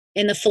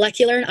 in the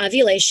follicular and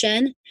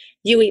ovulation,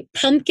 you eat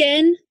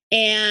pumpkin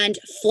and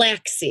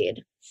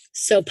flaxseed.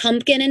 So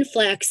pumpkin and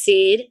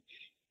flaxseed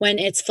when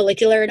it's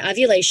follicular and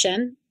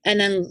ovulation,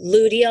 and then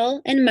luteal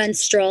and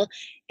menstrual,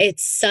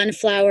 it's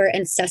sunflower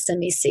and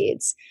sesame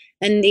seeds.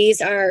 And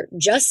these are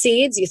just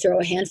seeds. You throw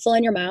a handful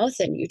in your mouth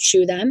and you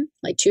chew them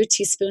like 2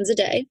 teaspoons a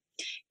day.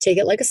 Take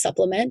it like a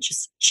supplement,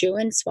 just chew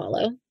and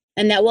swallow.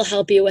 And that will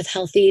help you with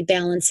healthy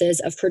balances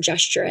of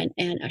progesterone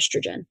and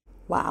estrogen.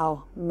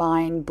 Wow.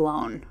 Mind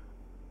blown.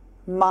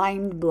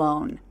 Mind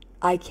blown.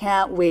 I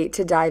can't wait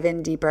to dive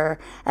in deeper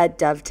at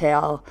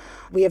Dovetail.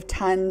 We have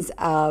tons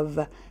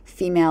of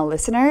female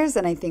listeners,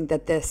 and I think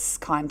that this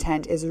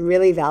content is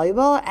really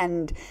valuable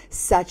and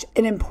such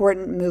an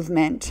important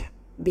movement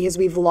because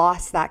we've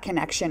lost that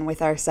connection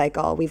with our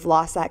cycle. We've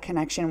lost that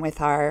connection with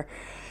our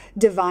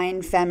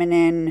divine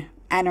feminine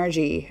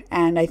energy.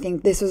 And I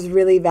think this was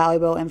really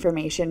valuable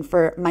information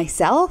for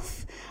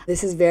myself.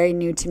 This is very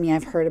new to me.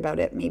 I've heard about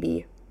it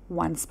maybe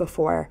once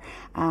before.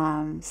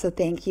 So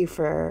thank you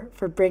for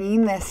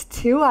bringing this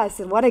to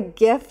us. And what a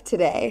gift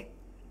today.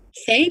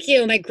 Thank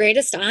you. My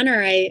greatest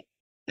honor.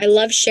 I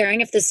love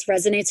sharing. If this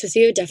resonates with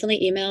you,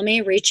 definitely email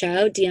me, reach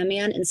out, DM me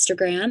on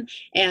Instagram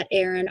at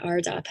Erin R.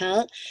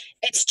 Doppelt.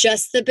 It's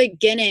just the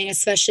beginning,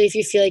 especially if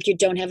you feel like you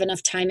don't have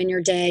enough time in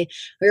your day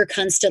or you're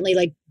constantly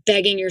like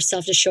begging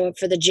yourself to show up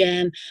for the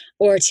gym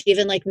or to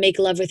even like make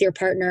love with your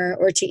partner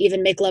or to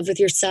even make love with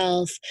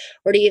yourself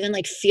or to even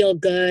like feel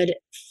good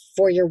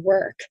for your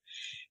work.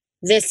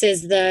 This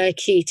is the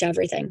key to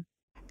everything.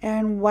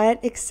 And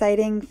what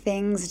exciting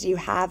things do you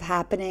have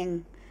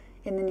happening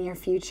in the near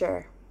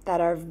future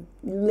that our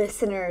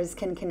listeners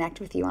can connect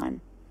with you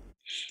on?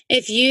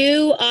 If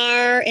you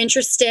are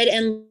interested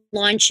in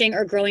launching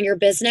or growing your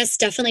business,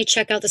 definitely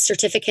check out the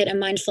Certificate in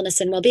Mindfulness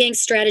and Wellbeing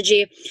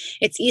Strategy.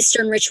 It's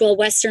Eastern ritual,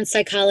 Western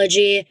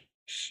psychology,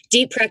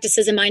 deep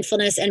practices in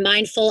mindfulness and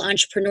mindful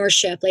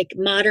entrepreneurship, like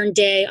modern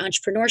day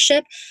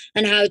entrepreneurship,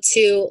 and how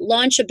to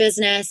launch a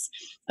business,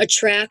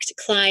 attract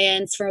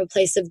clients from a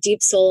place of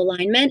deep soul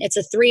alignment. It's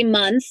a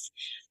 3-month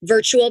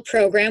virtual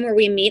program where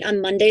we meet on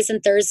Mondays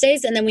and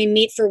Thursdays, and then we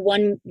meet for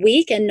 1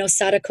 week in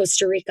Nosada,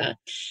 Costa Rica.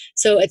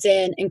 So it's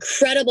an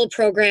incredible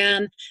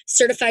program,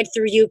 certified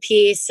through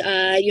UPeace,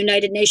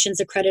 United Nations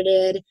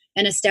accredited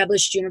and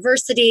established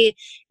university,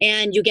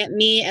 and you get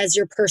me as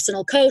your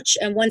personal coach.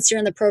 And once you're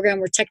in the program,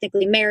 we're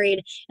technically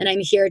married, and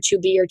I'm here to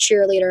be your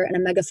cheerleader and a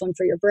megaphone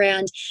for your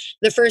brand.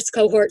 The first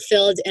cohort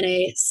filled in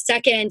a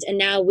second, and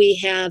now we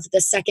have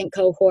the second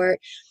cohort,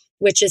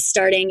 which is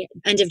starting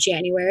end of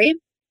January.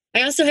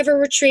 I also have a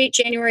retreat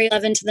January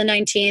 11th to the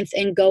 19th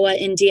in Goa,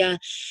 India.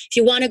 If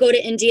you want to go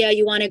to India,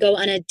 you want to go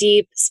on a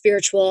deep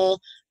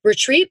spiritual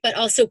retreat, but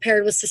also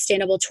paired with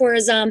sustainable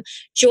tourism,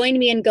 join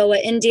me in Goa,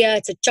 India.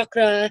 It's a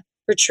chakra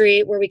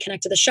retreat where we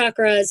connect to the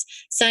chakras,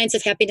 science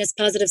of happiness,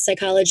 positive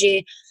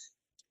psychology,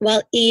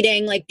 while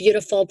eating like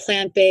beautiful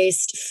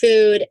plant-based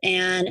food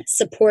and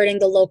supporting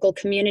the local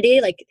community,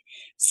 like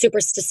super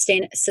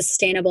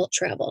sustainable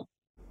travel.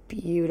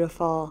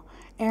 Beautiful.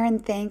 Erin,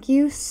 thank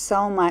you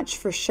so much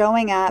for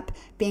showing up,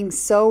 being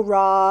so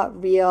raw,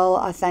 real,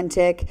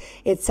 authentic.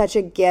 It's such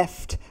a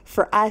gift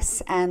for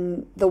us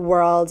and the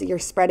world. You're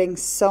spreading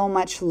so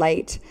much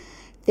light.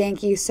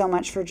 Thank you so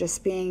much for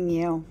just being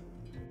you.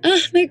 Oh,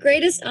 my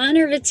greatest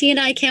honor,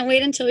 Bettina. I can't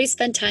wait until we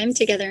spend time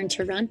together in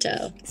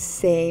Toronto.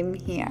 Same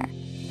here.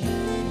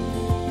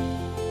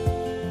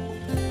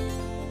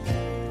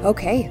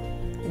 Okay,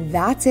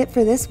 that's it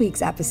for this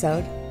week's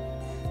episode.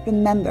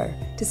 Remember,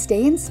 to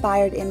stay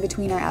inspired in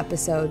between our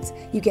episodes,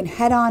 you can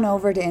head on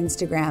over to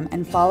Instagram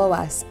and follow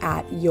us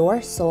at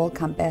Your Soul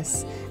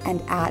Compass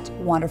and at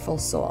Wonderful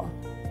Soul.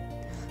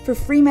 For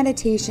free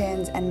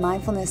meditations and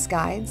mindfulness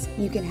guides,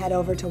 you can head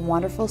over to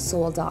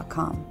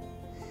wonderfulsoul.com.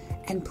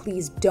 And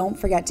please don't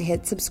forget to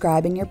hit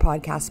subscribe in your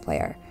podcast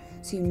player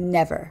so you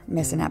never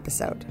miss an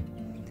episode.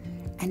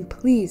 And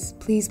please,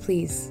 please,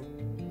 please,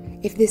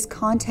 if this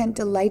content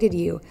delighted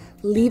you,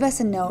 leave us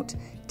a note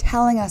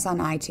telling us on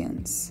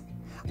iTunes.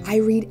 I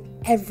read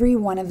every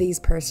one of these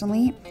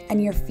personally,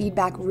 and your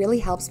feedback really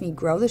helps me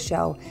grow the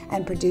show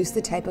and produce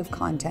the type of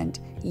content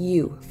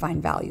you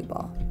find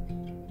valuable.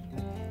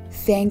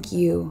 Thank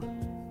you,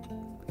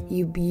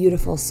 you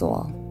beautiful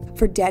soul,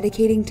 for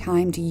dedicating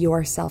time to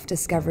your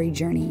self-discovery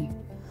journey.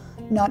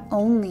 Not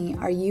only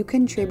are you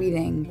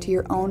contributing to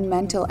your own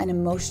mental and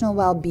emotional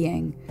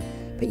well-being,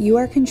 but you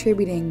are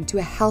contributing to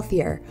a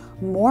healthier,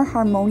 more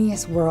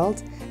harmonious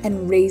world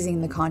and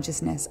raising the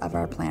consciousness of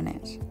our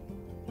planet.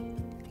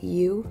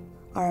 You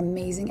are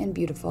amazing and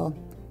beautiful,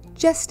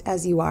 just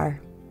as you are.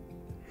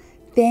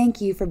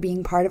 Thank you for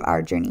being part of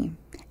our journey,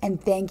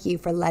 and thank you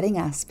for letting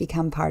us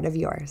become part of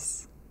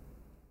yours.